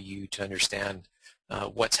allow you to understand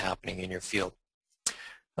what's happening in your field.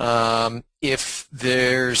 If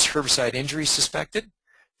there's herbicide injury suspected,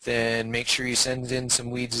 then make sure you send in some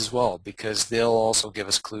weeds as well, because they'll also give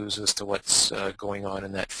us clues as to what's going on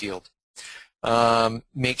in that field.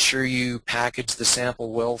 Make sure you package the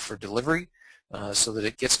sample well for delivery so that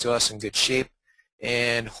it gets to us in good shape,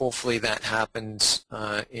 and hopefully that happens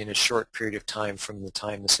in a short period of time from the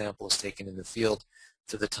time the sample is taken in the field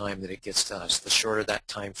to the time that it gets to us. The shorter that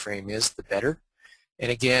time frame is, the better. And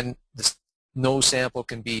again, no sample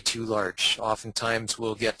can be too large. Oftentimes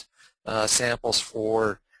we'll get samples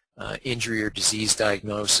for injury or disease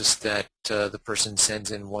diagnosis that the person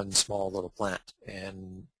sends in one small little plant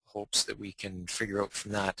and hopes that we can figure out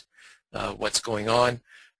from that what's going on.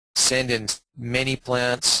 Send in many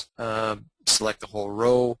plants, select the whole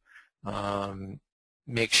row,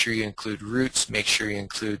 make sure you include roots, make sure you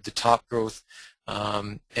include the top growth,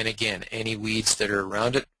 and again, any weeds that are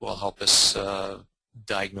around it will help us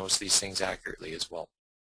diagnose these things accurately as well.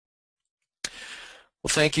 Well,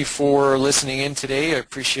 thank you for listening in today. I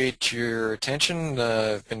appreciate your attention.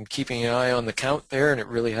 I've been keeping an eye on the count there, and it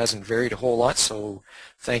really hasn't varied a whole lot, so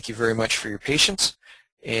thank you very much for your patience.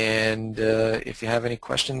 And if you have any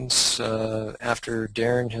questions after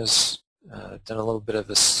Darren has done a little bit of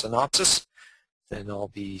a synopsis, then I'll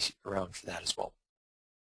be around for that as well.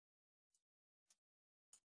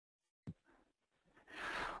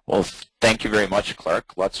 Well, thank you very much,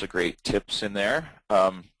 Clark. Lots of great tips in there.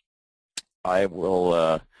 I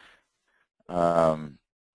will,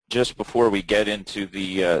 just before we get into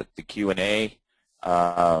the Q&A,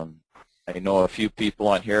 I know a few people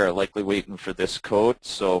on here are likely waiting for this code,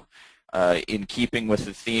 so in keeping with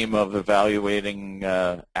the theme of evaluating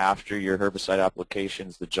after your herbicide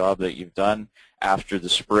applications, the job that you've done after the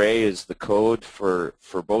spray is the code for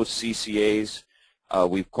both CCAs.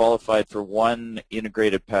 We've qualified for one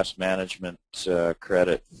integrated pest management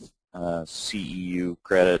credit, CEU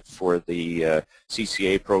credit for the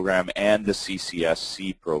CCA program and the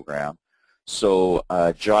CCSC program. So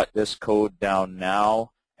jot this code down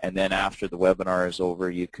now, and then after the webinar is over,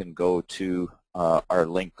 you can go to our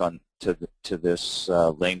link to this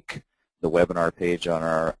link, the webinar page on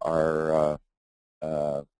our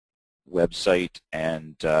website,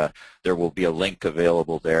 and there will be a link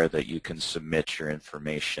available there that you can submit your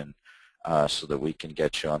information so that we can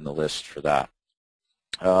get you on the list for that.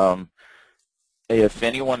 If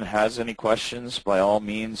anyone has any questions, by all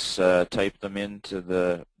means, type them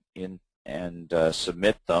into and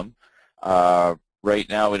submit them. Right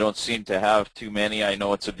now, we don't seem to have too many. I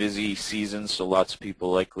know it's a busy season, so lots of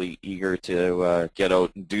people likely eager to get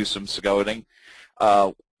out and do some scouting.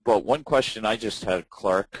 But one question I just had,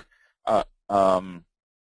 Clark, often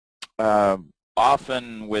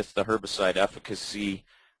with the herbicide efficacy,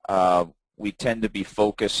 we tend to be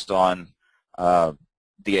focused on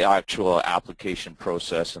the actual application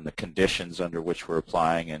process and the conditions under which we're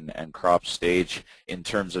applying and crop stage in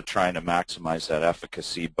terms of trying to maximize that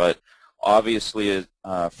efficacy. But obviously,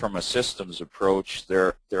 from a systems approach,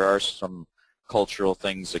 there are some cultural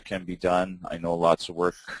things that can be done. I know lots of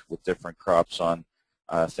work with different crops on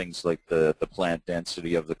things like the plant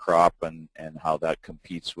density of the crop and how that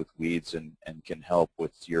competes with weeds and can help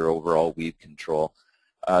with your overall weed control.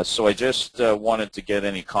 So I just wanted to get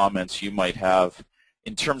any comments you might have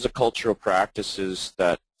in terms of cultural practices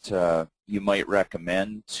that you might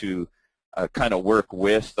recommend to kind of work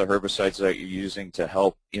with the herbicides that you're using to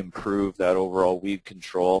help improve that overall weed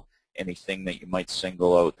control, anything that you might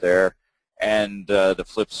single out there. And the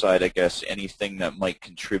flip side, I guess, anything that might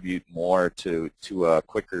contribute more to a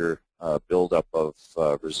quicker buildup of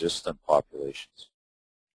resistant populations.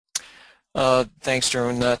 Thanks,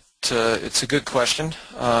 Jerome. It's a good question.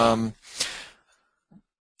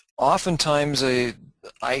 Oftentimes,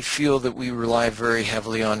 I feel that we rely very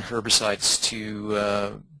heavily on herbicides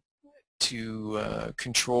to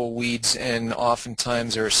control weeds, and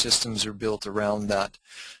oftentimes our systems are built around that.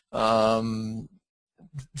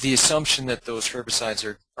 The assumption that those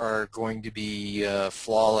herbicides are going to be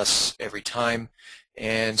flawless every time,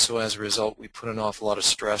 and so as a result we put an awful lot of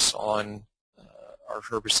stress on our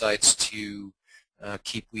herbicides to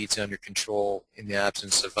keep weeds under control in the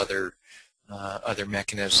absence of other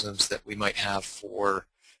mechanisms that we might have for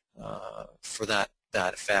that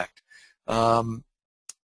effect.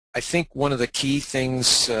 I think one of the key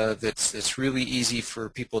things that's really easy for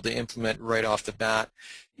people to implement right off the bat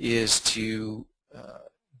is to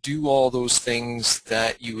do all those things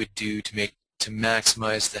that you would do to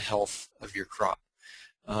maximize the health of your crop.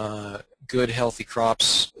 Good, healthy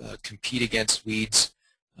crops compete against weeds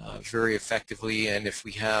very effectively, and if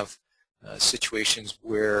we have situations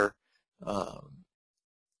where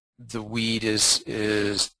the weed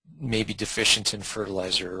is maybe deficient in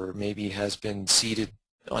fertilizer or maybe has been seeded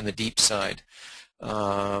on the deep side,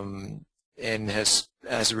 and has,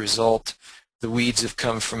 as a result, the weeds have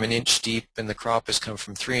come from 1 inch deep and the crop has come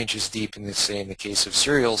from 3 inches deep, in the case of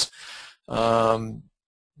cereals,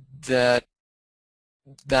 that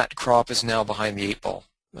crop is now behind the 8 ball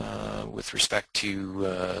with respect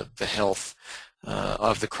to the health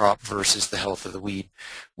of the crop versus the health of the weed.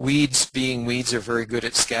 Weeds, being weeds, are very good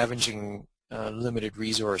at scavenging limited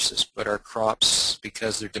resources, but our crops,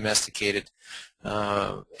 because they're domesticated,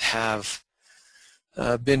 have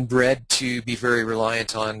been bred to be very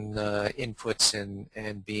reliant on inputs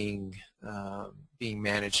and being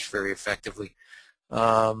managed very effectively.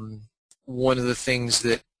 One of the things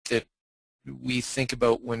that we think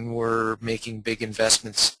about when we're making big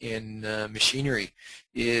investments in machinery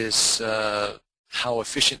is how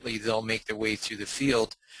efficiently they'll make their way through the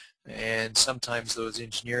field, and sometimes those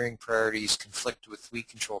engineering priorities conflict with weed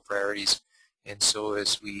control priorities, and so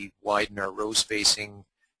as we widen our row spacing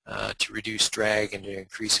to reduce drag and to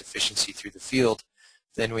increase efficiency through the field,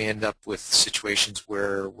 then we end up with situations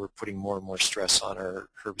where we're putting more and more stress on our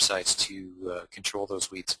herbicides to control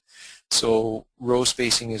those weeds. So row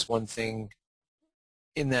spacing is one thing.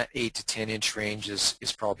 In that 8 to 10 inch range is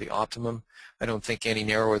probably optimum. I don't think any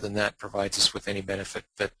narrower than that provides us with any benefit,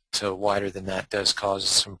 but wider than that does cause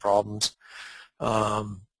some problems.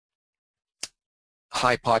 High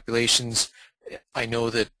populations, I know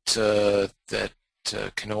that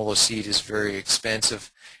canola seed is very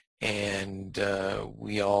expensive, and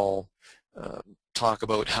we all talk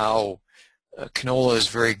about how canola is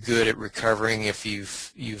very good at recovering if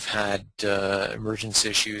you've had emergence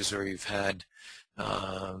issues or you've had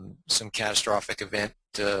some catastrophic event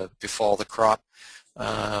befall the crop,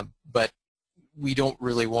 but we don't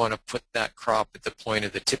really want to put that crop at the point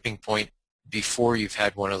of the tipping point before you've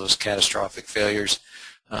had one of those catastrophic failures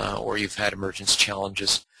or you've had emergence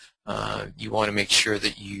challenges. You want to make sure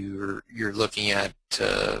that you're looking at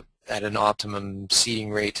an optimum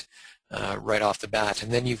seeding rate right off the bat,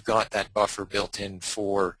 and then you've got that buffer built in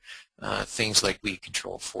for things like weed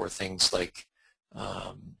control, for things like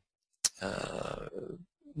um,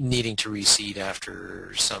 needing to reseed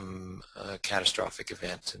after some catastrophic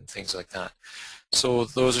event and things like that. So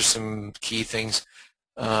those are some key things.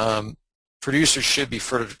 Producers should be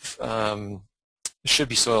soil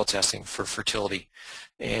testing for fertility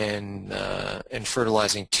and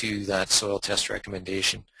fertilizing to that soil test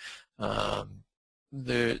recommendation.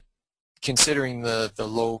 Considering the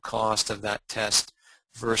low cost of that test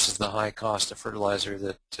versus the high cost of fertilizer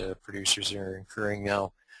that producers are incurring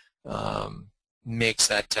now makes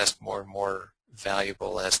that test more and more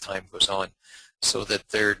valuable as time goes on, so that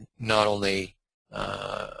they're not only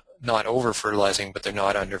not over-fertilizing, but they're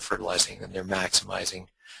not under-fertilizing, and they're maximizing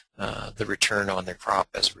the return on their crop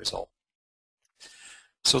as a result.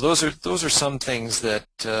 So those are some things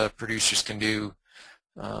that producers can do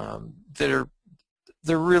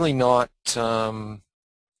they're really not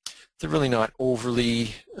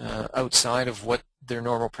overly outside of what their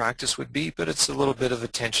normal practice would be, but it's a little bit of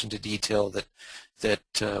attention to detail that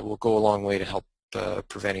will go a long way to help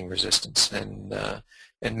preventing resistance and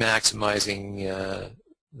maximizing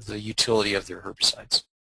the utility of their herbicides.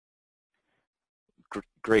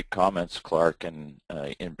 Great comments, Clark, and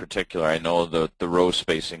in particular, I know the row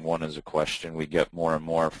spacing one is a question we get more and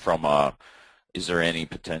more from. Is there any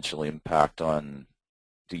potential impact on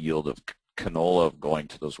the yield of canola going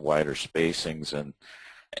to those wider spacings?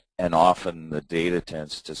 And often the data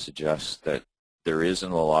tends to suggest that there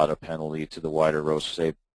isn't a lot of penalty to the wider row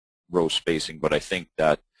spacing, but I think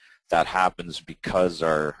that happens because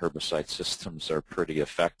our herbicide systems are pretty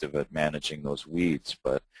effective at managing those weeds,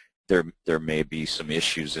 but there may be some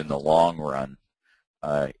issues in the long run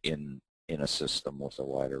in a system with a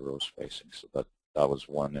wider row spacing. So that was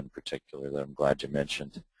one in particular that I'm glad you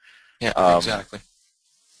mentioned. Yeah, exactly.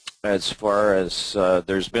 As far as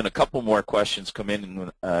there's been a couple more questions come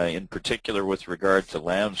in particular with regard to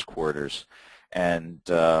lamb's quarters, and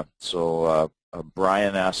so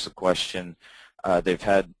Brian asked the question. They've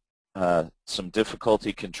had some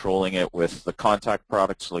difficulty controlling it with the contact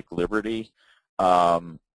products like Liberty.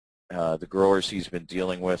 The growers he's been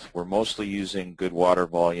dealing with were mostly using good water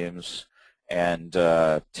volumes and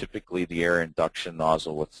typically the air induction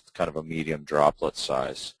nozzle with kind of a medium droplet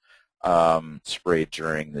size sprayed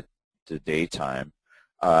during the daytime.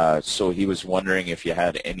 So he was wondering if you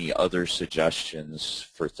had any other suggestions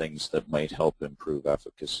for things that might help improve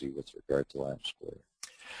efficacy with regard to lamb's quarter.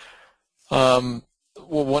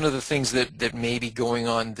 Well, one of the things that may be going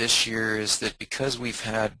on this year is that because we've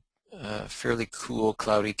had fairly cool,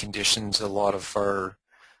 cloudy conditions, a lot of our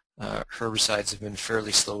herbicides have been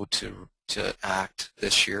fairly slow to act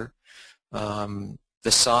this year.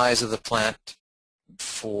 The size of the plant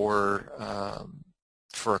for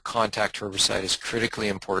a contact herbicide is critically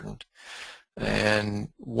important, and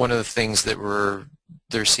one of the things that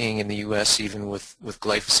they're seeing in the U.S. even with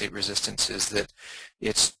glyphosate resistance is that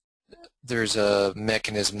there's a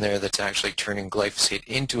mechanism there that's actually turning glyphosate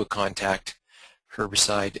into a contact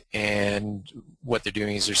herbicide, and what they're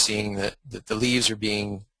doing is they're seeing that the leaves are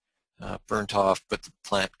being burnt off, but the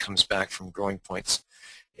plant comes back from growing points.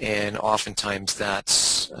 And oftentimes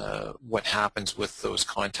that's what happens with those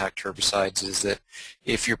contact herbicides, is that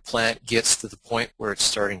if your plant gets to the point where it's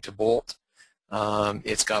starting to bolt,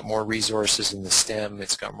 it's got more resources in the stem,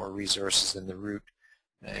 it's got more resources in the root,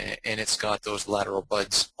 and it's got those lateral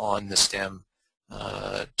buds on the stem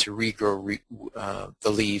to regrow the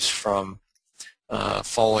leaves from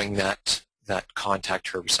following that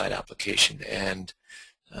contact herbicide application, and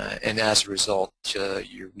as a result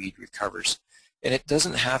your weed recovers. And it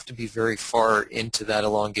doesn't have to be very far into that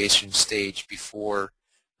elongation stage before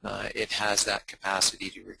it has that capacity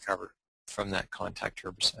to recover from that contact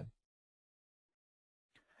herbicide.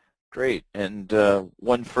 Great. And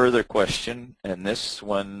one further question, and this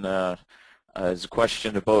one is a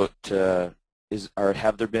question about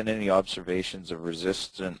have there been any observations of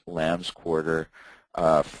resistant lamb's quarter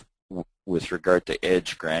with regard to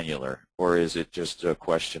edge granular, or is it just a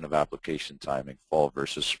question of application timing, fall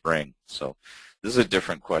versus spring? So this is a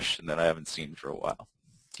different question that I haven't seen for a while.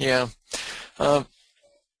 Yeah.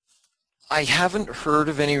 I haven't heard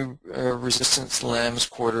of any resistant lamb's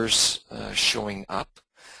quarters showing up,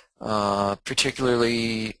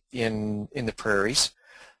 particularly in the prairies.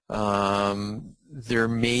 There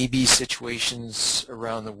may be situations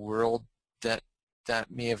around the world that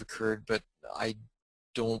may have occurred, but I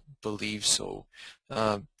don't believe so.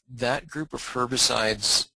 That group of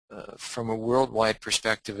herbicides, from a worldwide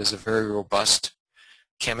perspective, is a very robust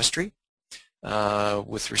chemistry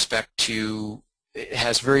with respect to, it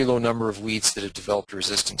has very low number of weeds that have developed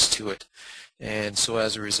resistance to it, and so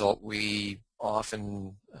as a result we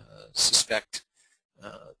often suspect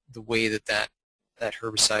the way that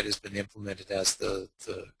herbicide has been implemented as the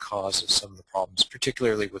cause of some of the problems,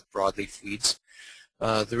 particularly with broadleaf weeds.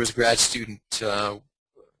 There was a grad student,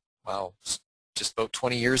 wow, just about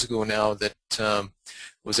 20 years ago now, that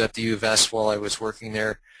was at the U of S while I was working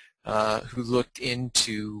there, who looked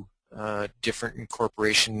into different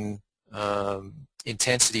incorporation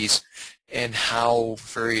intensities and how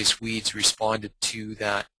various weeds responded to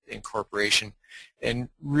that incorporation. And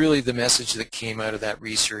really the message that came out of that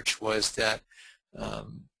research was that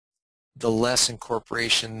the less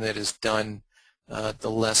incorporation that is done,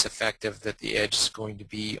 the less effective that the edge is going to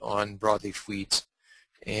be on broadleaf weeds.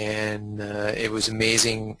 And it was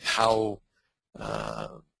amazing how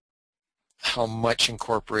much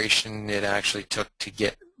incorporation it actually took to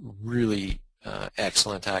get really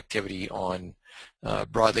excellent activity on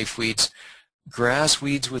broadleaf weeds. Grass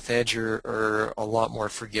weeds with edge are a lot more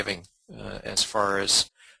forgiving as far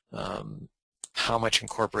as how much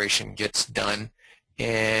incorporation gets done,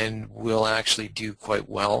 and will actually do quite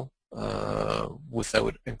well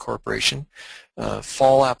without incorporation.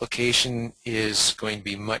 Fall application is going to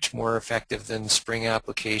be much more effective than spring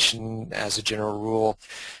application as a general rule,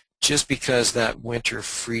 just because that winter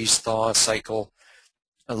freeze-thaw cycle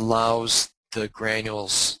allows the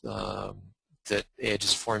granules that edge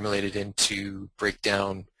is formulated into break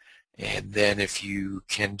down, and then if you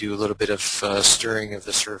can do a little bit of stirring of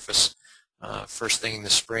the surface first thing in the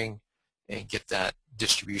spring and get that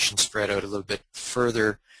distribution spread out a little bit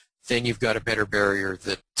further, then you've got a better barrier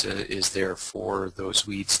that is there for those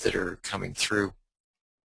weeds that are coming through.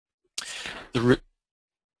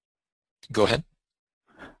 Go ahead.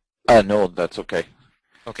 No, that's okay.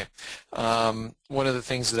 Okay. One of the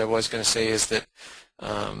things that I was going to say is that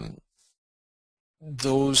the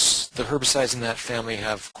herbicides in that family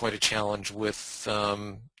have quite a challenge with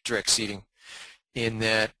direct seeding, in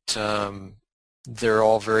that they're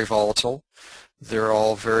all very volatile, they're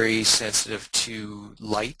all very sensitive to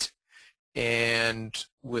light, and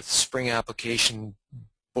with spring application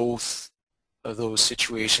both of those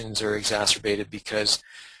situations are exacerbated, because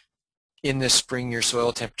in the spring your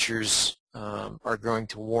soil temperatures are going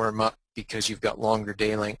to warm up because you've got longer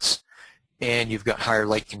day lengths and you've got higher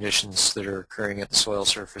light conditions that are occurring at the soil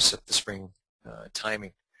surface at the spring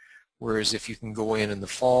timing. Whereas if you can go in the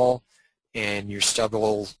fall and your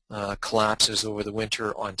stubble collapses over the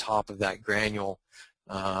winter on top of that granule,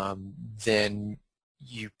 then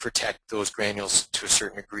you protect those granules to a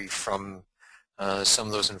certain degree from some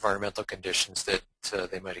of those environmental conditions that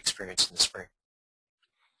they might experience in the spring.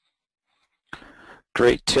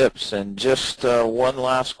 Great tips. And just one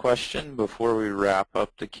last question before we wrap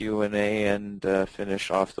up the Q&A and finish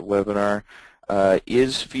off the webinar.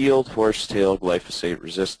 Is field horsetail glyphosate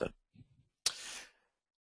resistant?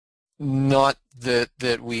 Not the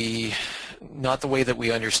way that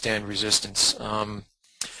we understand resistance.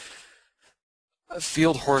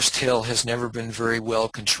 Field horsetail has never been very well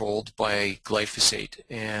controlled by glyphosate,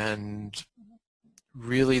 and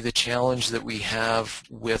really the challenge that we have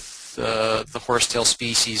with the horsetail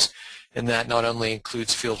species, and that not only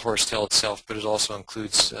includes field horsetail itself, but it also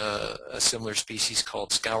includes a similar species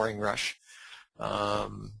called scouring rush.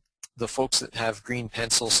 The folks that have green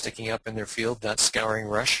pencils sticking up in their field, that's scouring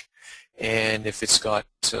rush. And if it's got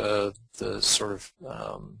the sort of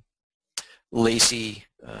lacy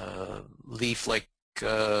leaf-like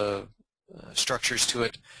structures to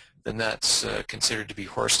it, then that's considered to be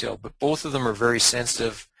horsetail. But both of them are very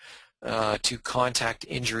sensitive to contact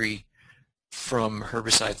injury from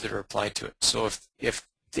herbicides that are applied to it. So if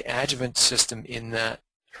the adjuvant system in that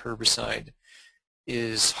herbicide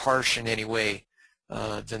is harsh in any way,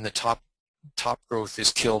 then the top growth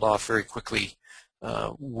is killed off very quickly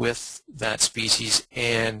with that species.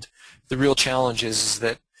 And the real challenge is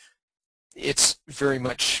that it's very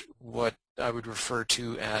much what I would refer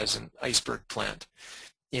to as an iceberg plant,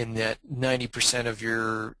 in that 90% of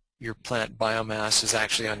your plant biomass is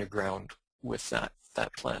actually underground with that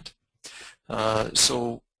plant.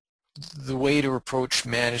 So the way to approach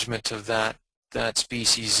management of that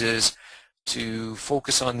species is to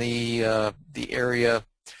focus on the area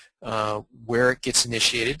where it gets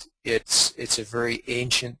initiated. It's a very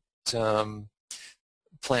ancient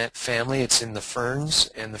plant family. It's in the ferns,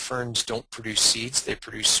 and the ferns don't produce seeds, they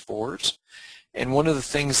produce spores. And one of the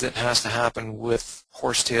things that has to happen with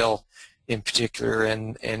horsetail in particular,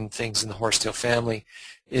 and things in the horsetail family,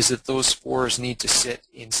 is that those spores need to sit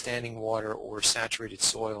in standing water or saturated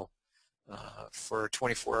soil for a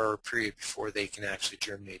 24-hour period before they can actually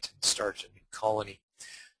germinate and start a new colony.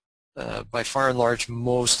 By far and large,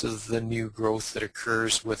 most of the new growth that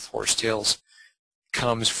occurs with horsetails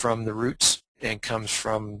comes from the roots, and comes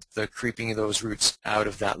from the creeping of those roots out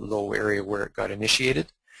of that low area where it got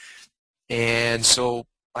initiated. And so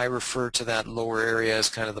I refer to that lower area as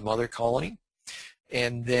kind of the mother colony.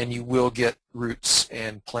 And then you will get roots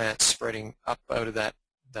and plants spreading up out of that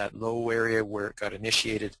low area where it got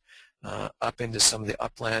initiated, up into some of the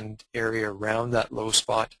upland area around that low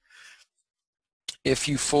spot. If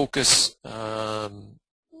you focus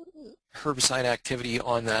herbicide activity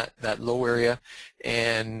on that low area,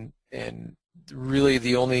 and really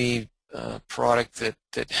the only product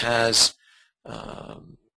that has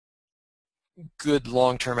good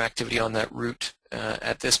long-term activity on that root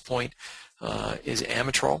at this point is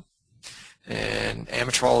Amitrol, and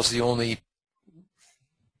Amitrol is the only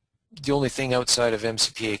thing outside of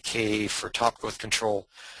MCPA-K for top growth control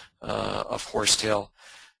of horsetail.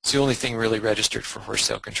 It's the only thing really registered for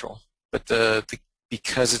horsetail control. But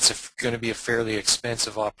because it's going to be a fairly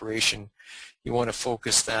expensive operation, you want to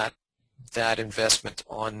focus that investment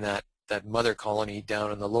on that mother colony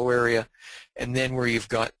down in the low area, and then where you've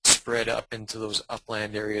got spread up into those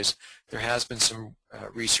upland areas. There has been some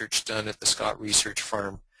research done at the Scott Research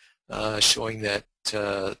Farm showing that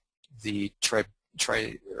the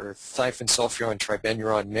thiophansulfuron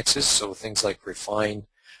tribenuron mixes, so things like Refine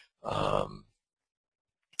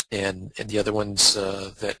and the other ones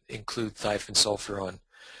that include thiophansulfuron,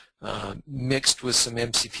 mixed with some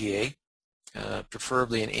MCPA,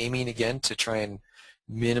 preferably an amine again, to try and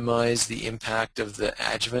minimize the impact of the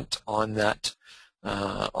adjuvant on that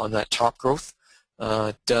top growth,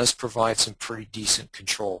 does provide some pretty decent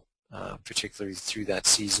control, particularly through that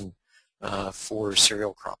season for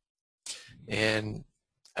cereal crop. And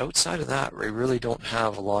outside of that, we really don't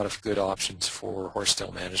have a lot of good options for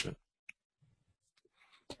horsetail management.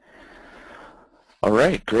 All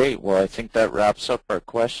right, great. Well, I think that wraps up our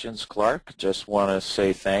questions, Clark. Just want to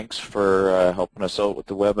say thanks for helping us out with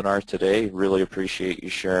the webinar today. Really appreciate you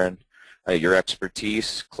sharing your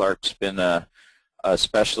expertise. Clark's been a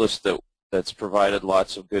specialist that's provided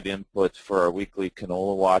lots of good input for our weekly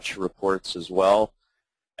Canola Watch reports as well.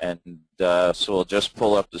 And so we'll just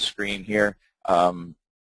pull up the screen here and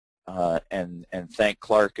thank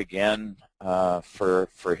Clark again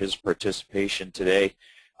for his participation today.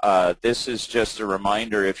 This is just a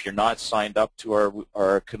reminder, if you're not signed up to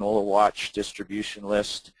our Canola Watch distribution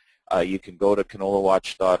list, you can go to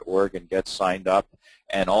canolawatch.org and get signed up,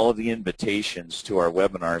 and all of the invitations to our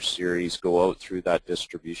webinar series go out through that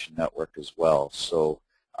distribution network as well. So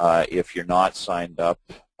if you're not signed up,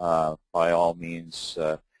 by all means,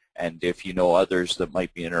 and if you know others that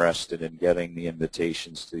might be interested in getting the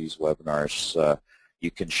invitations to these webinars, you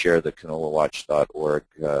can share the canolawatch.org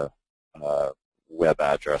web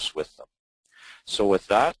address with them. So with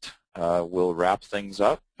that, we'll wrap things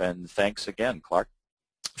up, and thanks again, Clark.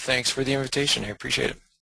 Thanks for the invitation. I appreciate it.